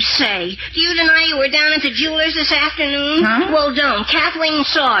 What you say? Do you deny you were down at the jeweler's this afternoon? Huh? Well, don't. Kathleen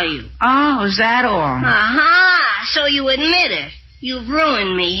saw you. Oh, is that all? Aha! So you admit it. You've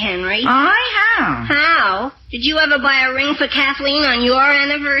ruined me, Henry. I have. How? Did you ever buy a ring for Kathleen on your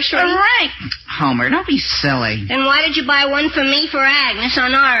anniversary? A ring? Homer, don't be silly. Then why did you buy one for me for Agnes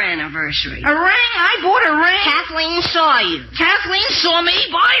on our anniversary? A ring? I bought a ring. Kathleen saw you. Kathleen saw me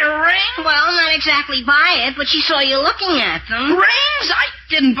buy a ring? Well, not exactly buy it, but she saw you looking at them. Rings? I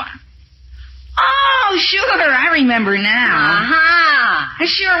didn't buy... Oh, sure, I remember now. Aha!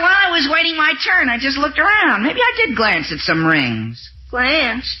 Sure, while I was waiting my turn, I just looked around. Maybe I did glance at some rings.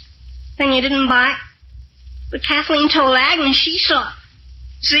 Glance? Then you didn't buy... But Kathleen told Agnes she saw...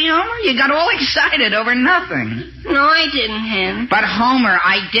 See, Homer, you got all excited over nothing. No, I didn't, Hen. But, Homer,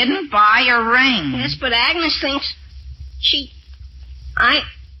 I didn't buy a ring. Yes, but Agnes thinks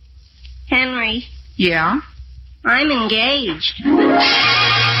Henry. Yeah? I'm engaged.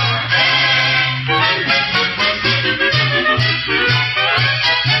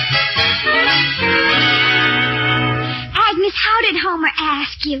 Agnes, how did Homer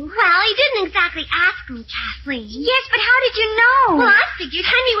ask you? Well, he didn't exactly ask me, Kathleen. Yes, but how did you know? Well, I figured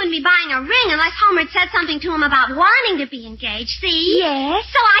Henry wouldn't be buying a ring unless Homer had said something to him about wanting to be engaged, see? Yes.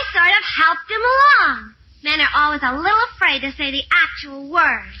 So I sort of helped him along. Men are always a little afraid to say the actual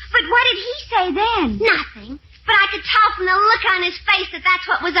word. But what did he say then? Nothing. But I could tell from the look on his face that that's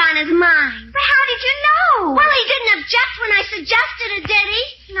what was on his mind. But how did you know? Well, he didn't object when I suggested it, did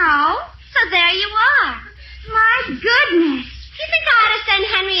he? No. So there you are. My goodness. You think I ought to send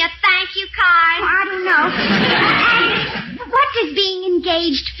Henry a thank you card? Oh, I don't know. Agnes, what does being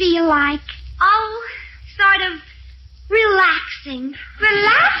engaged feel like? Oh, sort of relaxing.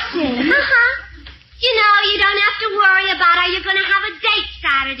 Relaxing? Uh-huh. You know, you don't have to worry about are you going to have a date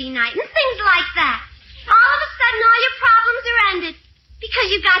Saturday night and things like that. All of a sudden, all your problems are ended because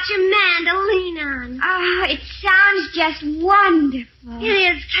you got your man to lean on. Oh, it sounds just wonderful.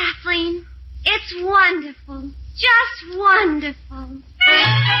 It is, Kathleen. It's wonderful. Just wonderful.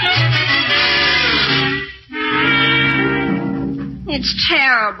 It's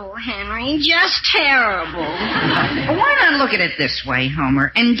terrible, Henry. Just terrible. Why not look at it this way,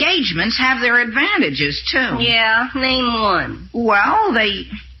 Homer? Engagements have their advantages, too. Yeah, name one. Well, there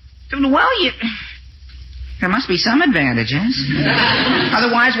must be some advantages.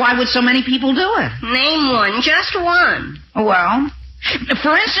 Otherwise, why would so many people do it? Name one, just one. Well,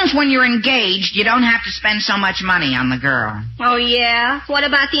 for instance, when you're engaged, you don't have to spend so much money on the girl. Oh, yeah? What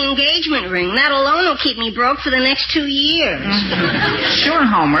about the engagement ring? That alone will keep me broke for the next 2 years. Sure,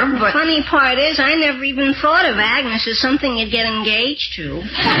 Homer, but... The funny part is I never even thought of Agnes as something you'd get engaged to.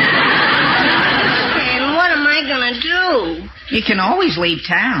 And what am I going to do? You can always leave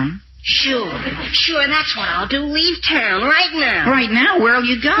town. Sure, that's what I'll do. Leave town right now. Right now? Where'll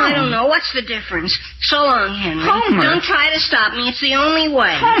you go? I don't know. What's the difference? So long, Henry. Homer. Don't try to stop me. It's the only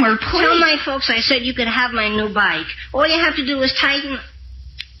way. Homer, please. Tell my folks I said you could have my new bike. All you have to do is tighten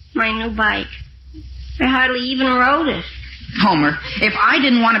my new bike. I hardly even rode it. Homer, if I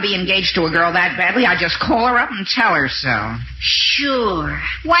didn't want to be engaged to a girl that badly, I'd just call her up and tell her so. Sure.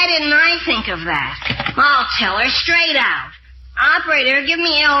 Why didn't I think of that? I'll tell her straight out. Operator, give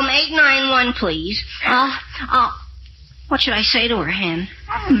me Elm 891, please. What should I say to her, Hen?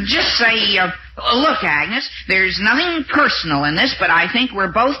 Just say, look, Agnes, there's nothing personal in this, but I think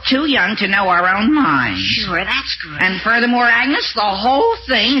we're both too young to know our own minds. Sure, that's good. And furthermore, Agnes, the whole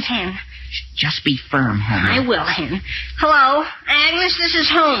thing... Hen. Just be firm, Homer. I will, Hen. Hello, Agnes, this is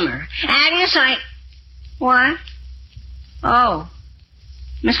Homer. Agnes, What? Oh.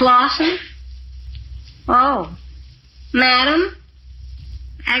 Miss Lawson? Oh. Madam?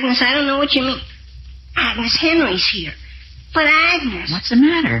 Agnes, I don't know what you mean. Agnes, Henry's here. But Agnes... What's the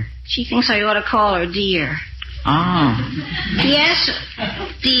matter? She thinks I ought to call her dear. Oh. Yes,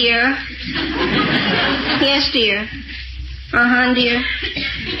 dear. Yes, dear. Uh-huh, dear.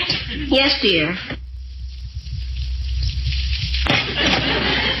 Yes, dear.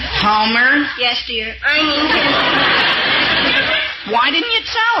 Homer? Yes, dear. I mean Henry. Why didn't you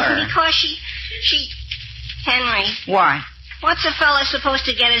tell her? Because she... Henry. Why? What's a fella supposed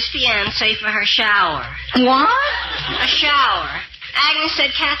to get his fiancée for her shower? What? A shower. Agnes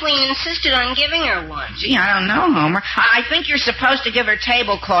said Kathleen insisted on giving her one. Gee, I don't know, Homer. I think you're supposed to give her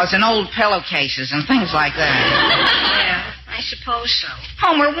tablecloths and old pillowcases and things like that. Yeah, I suppose so.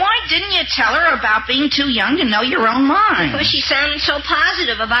 Homer, why didn't you tell her about being too young to know your own mind? Because she sounded so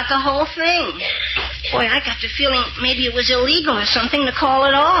positive about the whole thing. Boy, I got the feeling maybe it was illegal or something to call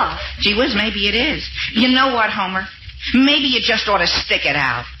it off. Gee whiz, maybe it is. You know what, Homer? Maybe you just ought to stick it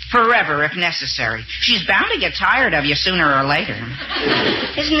out. Forever, if necessary. She's bound to get tired of you sooner or later.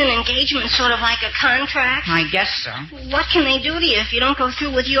 Isn't an engagement sort of like a contract? I guess so. What can they do to you if you don't go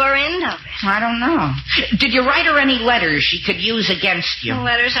through with your end of it? I don't know. Did you write her any letters she could use against you?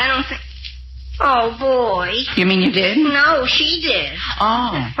 Letters? I don't think... Oh, boy. You mean you did? No, she did.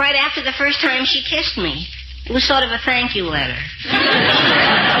 Oh. Right after the first time she kissed me. It was sort of a thank you letter.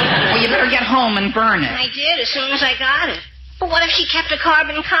 Well, you better get home and burn it. I did, as soon as I got it. But what if she kept a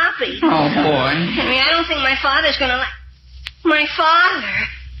carbon copy? Oh, boy. Henry, I don't think my father's going to My father?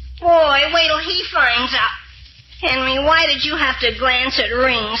 Boy, wait till he finds out. Henry, why did you have to glance at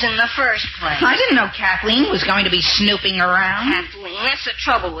rings in the first place? I didn't know Kathleen was going to be snooping around. Kathleen, that's the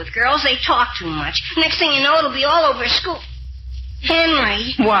trouble with girls. They talk too much. Next thing you know, it'll be all over school.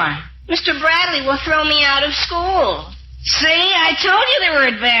 Henry. Why? Mr. Bradley will throw me out of school. See, I told you there were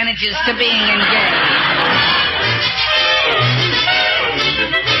advantages to being engaged.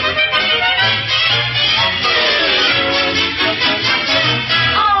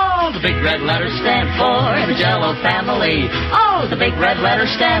 The big red letters stand for the Jell-O family. Oh, the big red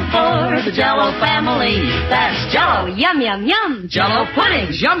letters stand for the Jell-O family. That's Jell-O, yum, yum, yum. Jell-O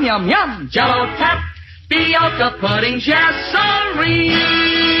puddings, yum, yum, yum. Jell-O tapioca puddings, yes, sirree.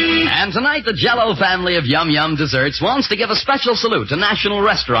 And tonight, the Jell-O family of Yum Yum desserts wants to give a special salute to National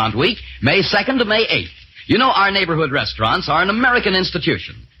Restaurant Week, May 2nd to May 8th. You know, our neighborhood restaurants are an American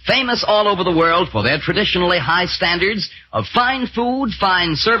institution, famous all over the world for their traditionally high standards of fine food,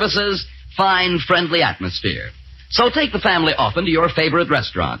 fine services, fine, friendly atmosphere. So take the family often to your favorite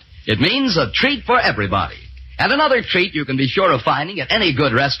restaurant. It means a treat for everybody. And another treat you can be sure of finding at any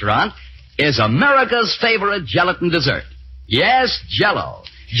good restaurant is America's favorite gelatin dessert. Yes, Jell-O.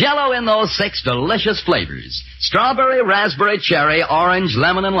 Jell-O in those 6 delicious flavors: strawberry, raspberry, cherry, orange,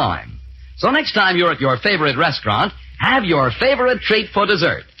 lemon, and lime. So next time you're at your favorite restaurant, have your favorite treat for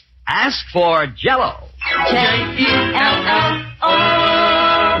dessert. Ask for Jell-O. Jell-O.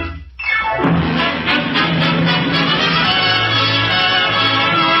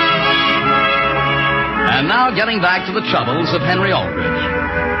 And now getting back to the troubles of Henry Aldrich.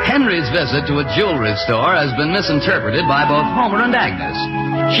 Henry's visit to a jewelry store has been misinterpreted by both Homer and Agnes.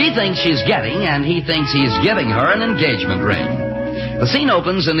 She thinks she's getting, and he thinks he's giving her an engagement ring. The scene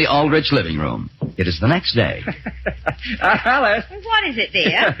opens in the Aldrich living room. It is the next day. Alice. What is it,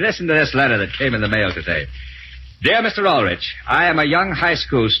 dear? Listen to this letter that came in the mail today. Dear Mr. Aldrich, I am a young high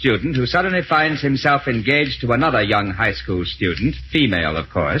school student who suddenly finds himself engaged to another young high school student, female,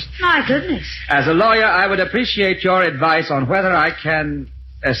 of course. My goodness. As a lawyer, I would appreciate your advice on whether I can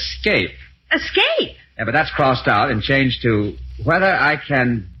escape. Escape? Yeah, but that's crossed out and changed to whether I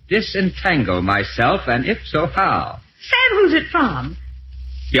can disentangle myself, and if so, how. Sam, who's it from?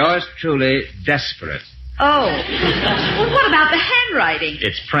 Yours truly, Desperate. Oh. Well, what about the handwriting?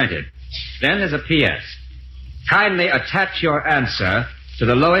 It's printed. Then there's a P.S. Kindly attach your answer to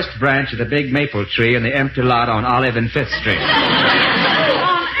the lowest branch of the big maple tree in the empty lot on Olive and 5th Street.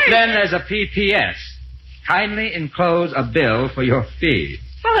 Then there's a P.P.S. Kindly enclose a bill for your fee.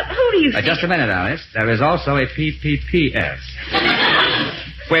 Well, who do you think? Just a minute, Alice. There is also a PPPS.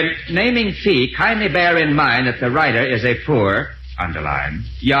 When naming fee, kindly bear in mind that the writer is a poor, underline,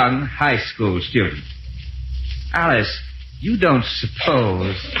 young high school student. Alice, you don't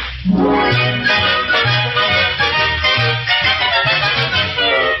suppose...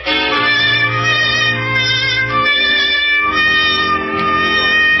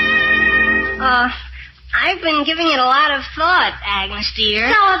 I've been giving it a lot of thought, Agnes, dear.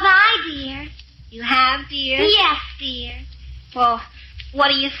 So have I, dear. You have, dear? Yes, dear. Well, what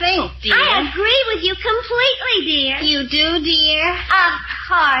do you think, dear? I agree with you completely, dear. You do, dear? Of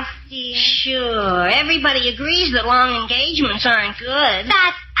course, dear. Sure. Everybody agrees that long engagements aren't good.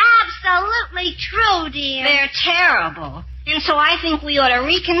 That's absolutely true, dear. They're terrible. And so I think we ought to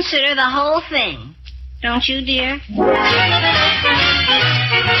reconsider the whole thing. Don't you, dear?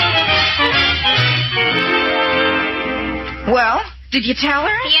 Well, did you tell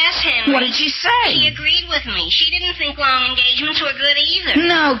her? Yes, Henry. What did she say? She agreed with me. She didn't think long engagements were good either.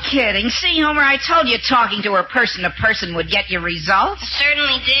 No kidding. See, Homer, I told you talking to her person to person would get you results.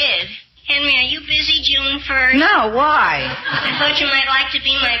 Certainly did. Henry, are you busy June 1st? No, why? I thought you might like to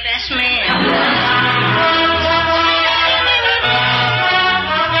be my best man.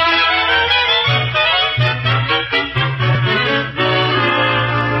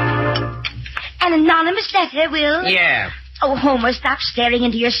 An anonymous letter, Will? Yeah. Oh, Homer, stop staring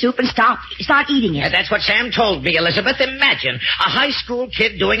into your soup and start eating it. That's what Sam told me, Elizabeth. Imagine a high school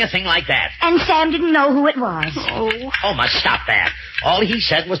kid doing a thing like that. And Sam didn't know who it was. Oh, Homer, stop that. All he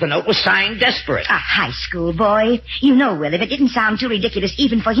said was the note was signed Desperate. A high school boy. You know, Will, if it didn't sound too ridiculous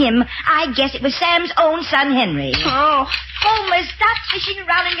even for him, I guess it was Sam's own son, Henry. Oh. Homer, stop fishing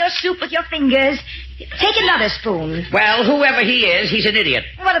around in your soup with your fingers. Take another spoon. Well, whoever he is, he's an idiot.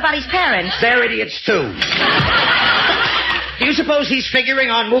 What about his parents? They're idiots, too. Do you suppose he's figuring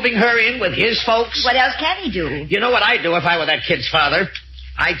on moving her in with his folks? What else can he do? You know what I'd do if I were that kid's father?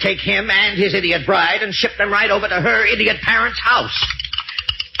 I'd take him and his idiot bride and ship them right over to her idiot parents' house.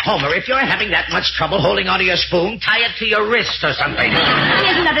 Homer, if you're having that much trouble holding onto your spoon, tie it to your wrist or something.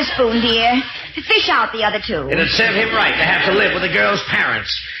 Here's another spoon, dear. Fish out the other two. It'd serve him right to have to live with the girl's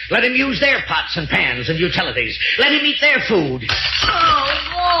parents. Let him use their pots and pans and utilities. Let him eat their food. Oh,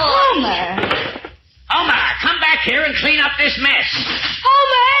 boy. Homer. Homer, come back here and clean up this mess.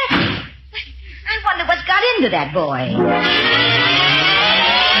 Homer! I wonder what's got into that boy.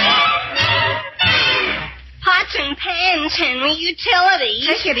 Pots and pans, Henry, utilities.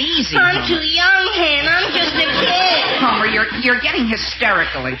 Take it easy, I'm Homer. too young, Hen. I'm just a kid. Homer, you're getting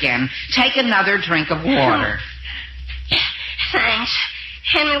hysterical again. Take another drink of water. Thanks.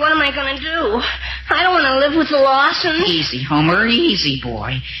 Henry, what am I going to do? I don't want to live with the Lawsons. Easy, Homer, easy,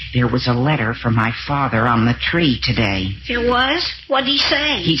 boy. There was a letter from my father on the tree today. There was? What'd he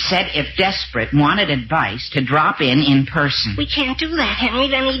say? He said if Desperate wanted advice to drop in person. We can't do that, Henry.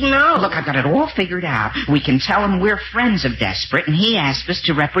 Then he'd know. Look, I've got it all figured out. We can tell him we're friends of Desperate, and he asked us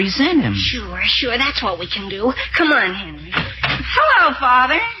to represent him. Sure. That's what we can do. Come on, Henry. Hello,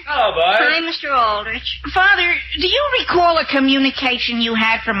 Father. Hello, boy. Hi, Mr. Aldrich. Father, do you recall a communication you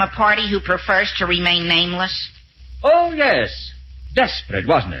had from a party who prefers to remain nameless? Oh, yes. Desperate,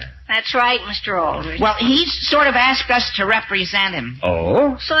 wasn't it? That's right, Mr. Aldrich. Well, he's sort of asked us to represent him.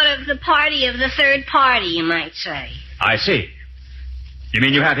 Oh? Sort of the party of the third party, you might say. I see. You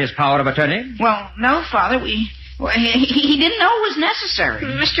mean you have his power of attorney? Well, no, Father, he didn't know it was necessary.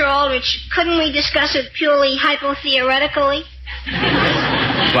 Mr. Aldrich, couldn't we discuss it purely hypotheoretically?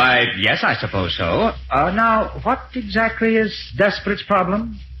 Why, yes, I suppose so. Now, what exactly is Desperate's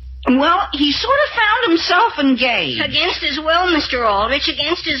problem? Well, he sort of found himself engaged. Against his will, Mr. Aldrich,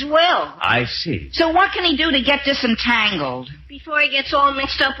 against his will. I see. So what can he do to get disentangled? Before he gets all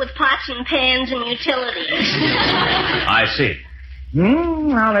mixed up with pots and pans and utilities. I see.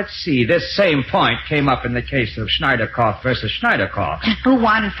 Now, let's see. This same point came up in the case of Schneiderkoff versus Schneiderkoff. Who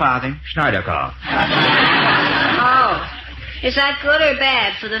won, Father? Schneiderkoff. Oh. Is that good or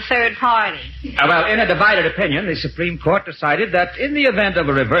bad for the third party? Well, in a divided opinion, the Supreme Court decided that in the event of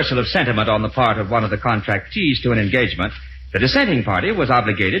a reversal of sentiment on the part of one of the contractees to an engagement, the dissenting party was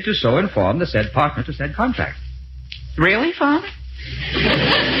obligated to so inform the said partner to said contract. Really, Father?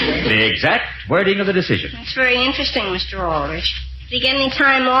 The exact wording of the decision. That's very interesting, Mr. Aldrich. Did he get any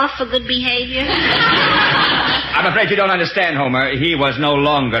time off for good behavior? I'm afraid you don't understand, Homer. He was no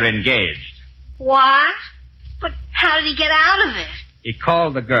longer engaged. What? But how did he get out of it? He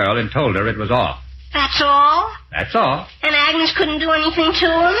called the girl and told her it was off. That's all? That's all. And Agnes couldn't do anything to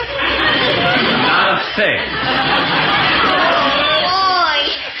him? Not a thing. Boy,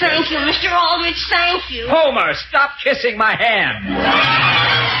 thank you, Mr. Aldrich, thank you. Homer, stop kissing my hand.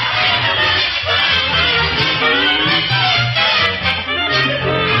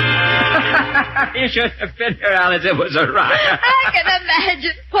 You should have been here, Alice. It was a riot. I can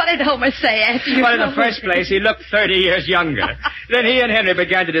imagine. What did Homer say after you Well, in the told me? first place, he looked 30 years younger. Then he and Henry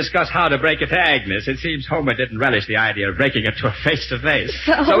began to discuss how to break it to Agnes. It seems Homer didn't relish the idea of breaking it to her face-to-face.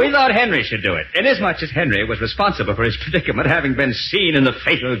 So we thought Henry should do it, inasmuch as Henry was responsible for his predicament, having been seen in the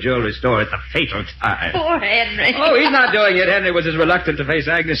fatal jewelry store at the fatal time. Poor Henry. Oh, he's not doing it. Henry was as reluctant to face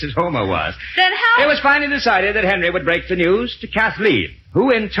Agnes as Homer was. Then how... It was finally decided that Henry would break the news to Kathleen,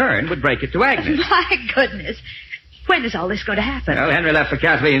 who in turn would break it to Agnes. My goodness. When is all this going to happen? Well, Henry left for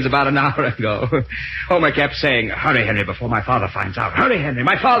Kathleen's about an hour ago. Homer kept saying, "Hurry, Henry, before my father finds out. Hurry, Henry,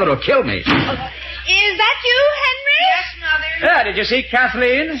 my father will kill me." Is that you, Henry? Yes, Mother. Yeah, did you see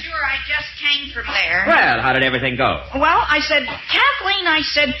Kathleen? Sure, I just came from there. Well, how did everything go? Well, I said, Kathleen,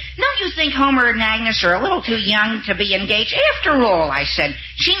 don't you think Homer and Agnes are a little too young to be engaged? After all, I said,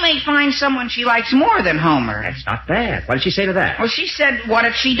 she may find someone she likes more than Homer. That's not bad. What did she say to that? Well, she said, what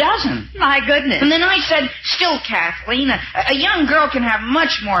if she doesn't? My goodness. And then I said, still, Kathleen, a young girl can have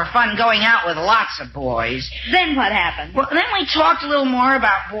much more fun going out with lots of boys. Then what happened? Well, then we talked a little more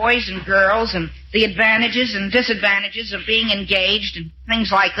about boys and girls and the advantages and disadvantages of being engaged and things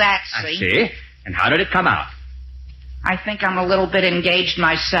like that, see? I see. And how did it come out? I think I'm a little bit engaged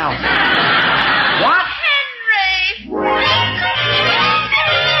myself. What?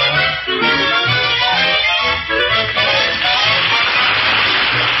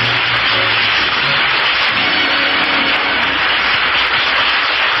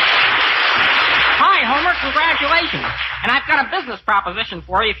 Congratulations. And I've got a business proposition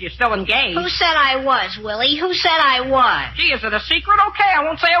for you if you're still engaged. Who said I was, Willie? Who said I was? Gee, is it a secret? Okay, I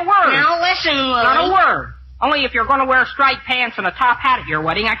won't say a word. Now listen, Willie. Not a word. Only if you're going to wear striped pants and a top hat at your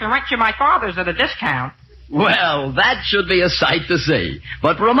wedding, I can rent you my father's at a discount. Well, that should be a sight to see.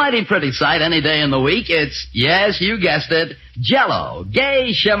 But for a mighty pretty sight any day in the week, it's, yes, you guessed it, Jell-O.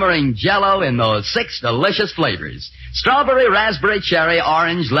 Gay, shimmering Jell-O in those 6 delicious flavors. Strawberry, raspberry, cherry,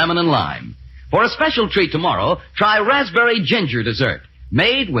 orange, lemon, and lime. For a special treat tomorrow, try raspberry ginger dessert,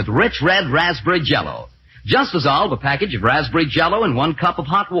 made with rich red raspberry Jell-O. Just dissolve a package of raspberry Jell-O in 1 cup of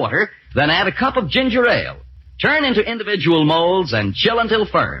hot water, then add a cup of ginger ale. Turn into individual molds and chill until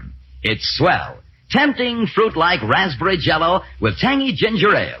firm. It's swell, tempting fruit-like raspberry Jell-O with tangy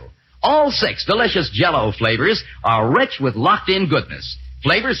ginger ale. All 6 delicious Jell-O flavors are rich with locked-in goodness.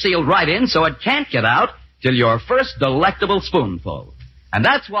 Flavors sealed right in so it can't get out till your first delectable spoonful. And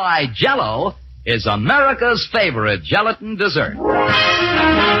that's why Jell-O is America's favorite gelatin dessert.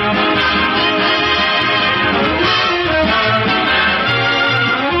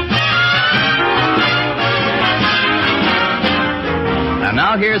 And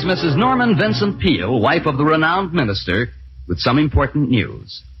now here's Mrs. Norman Vincent Peale, wife of the renowned minister, with some important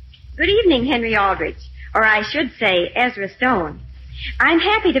news. Good evening, Henry Aldrich, or I should say Ezra Stone. I'm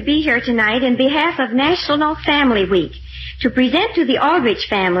happy to be here tonight in behalf of National Family Week to present to the Aldrich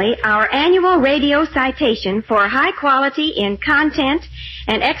family our annual radio citation for high quality in content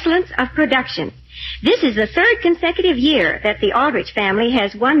and excellence of production. This is the 3rd consecutive year that the Aldrich family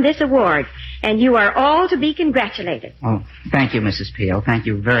has won this award, and you are all to be congratulated. Oh, thank you, Mrs. Peale. Thank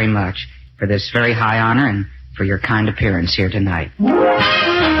you very much for this very high honor and for your kind appearance here tonight.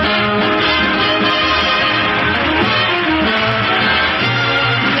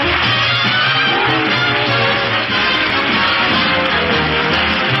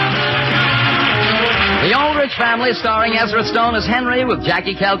 The Aldrich Family, starring Ezra Stone as Henry with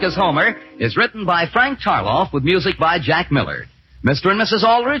Jackie Kelk as Homer, is written by Frank Tarloff with music by Jack Miller. Mr. and Mrs.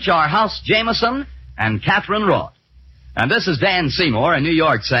 Aldrich are House Jameson and Catherine Roth. And this is Dan Seymour in New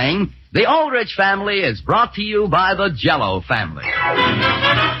York saying, the Aldrich Family is brought to you by the Jell-O family.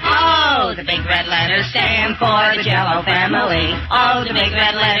 Oh, the big red letters stand for the Jell-O family. Oh, the big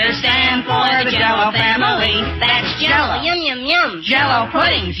red letters stand for the Jell-O family. That's Jell-O. Yum, yum, yum. Jell-O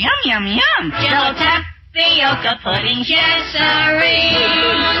puddings. Yum, yum, yum. Jell-O tapioca puddings. Yes, sirree.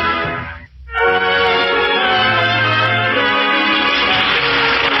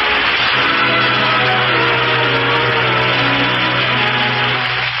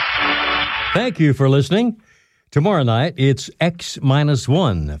 Thank you for listening. Tomorrow night, it's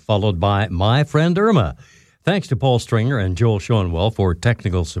X-1, followed by My Friend Irma. Thanks to Paul Stringer and Joel Schoenwell for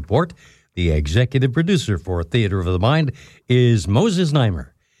technical support. The executive producer for Theater of the Mind is Moses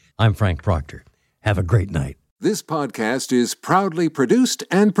Neimer. I'm Frank Proctor. Have a great night. This podcast is proudly produced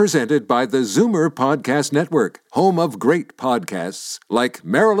and presented by the Zoomer Podcast Network, home of great podcasts like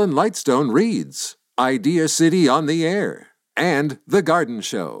Marilyn Lightstone Reads, Idea City on the Air, and The Garden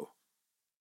Show.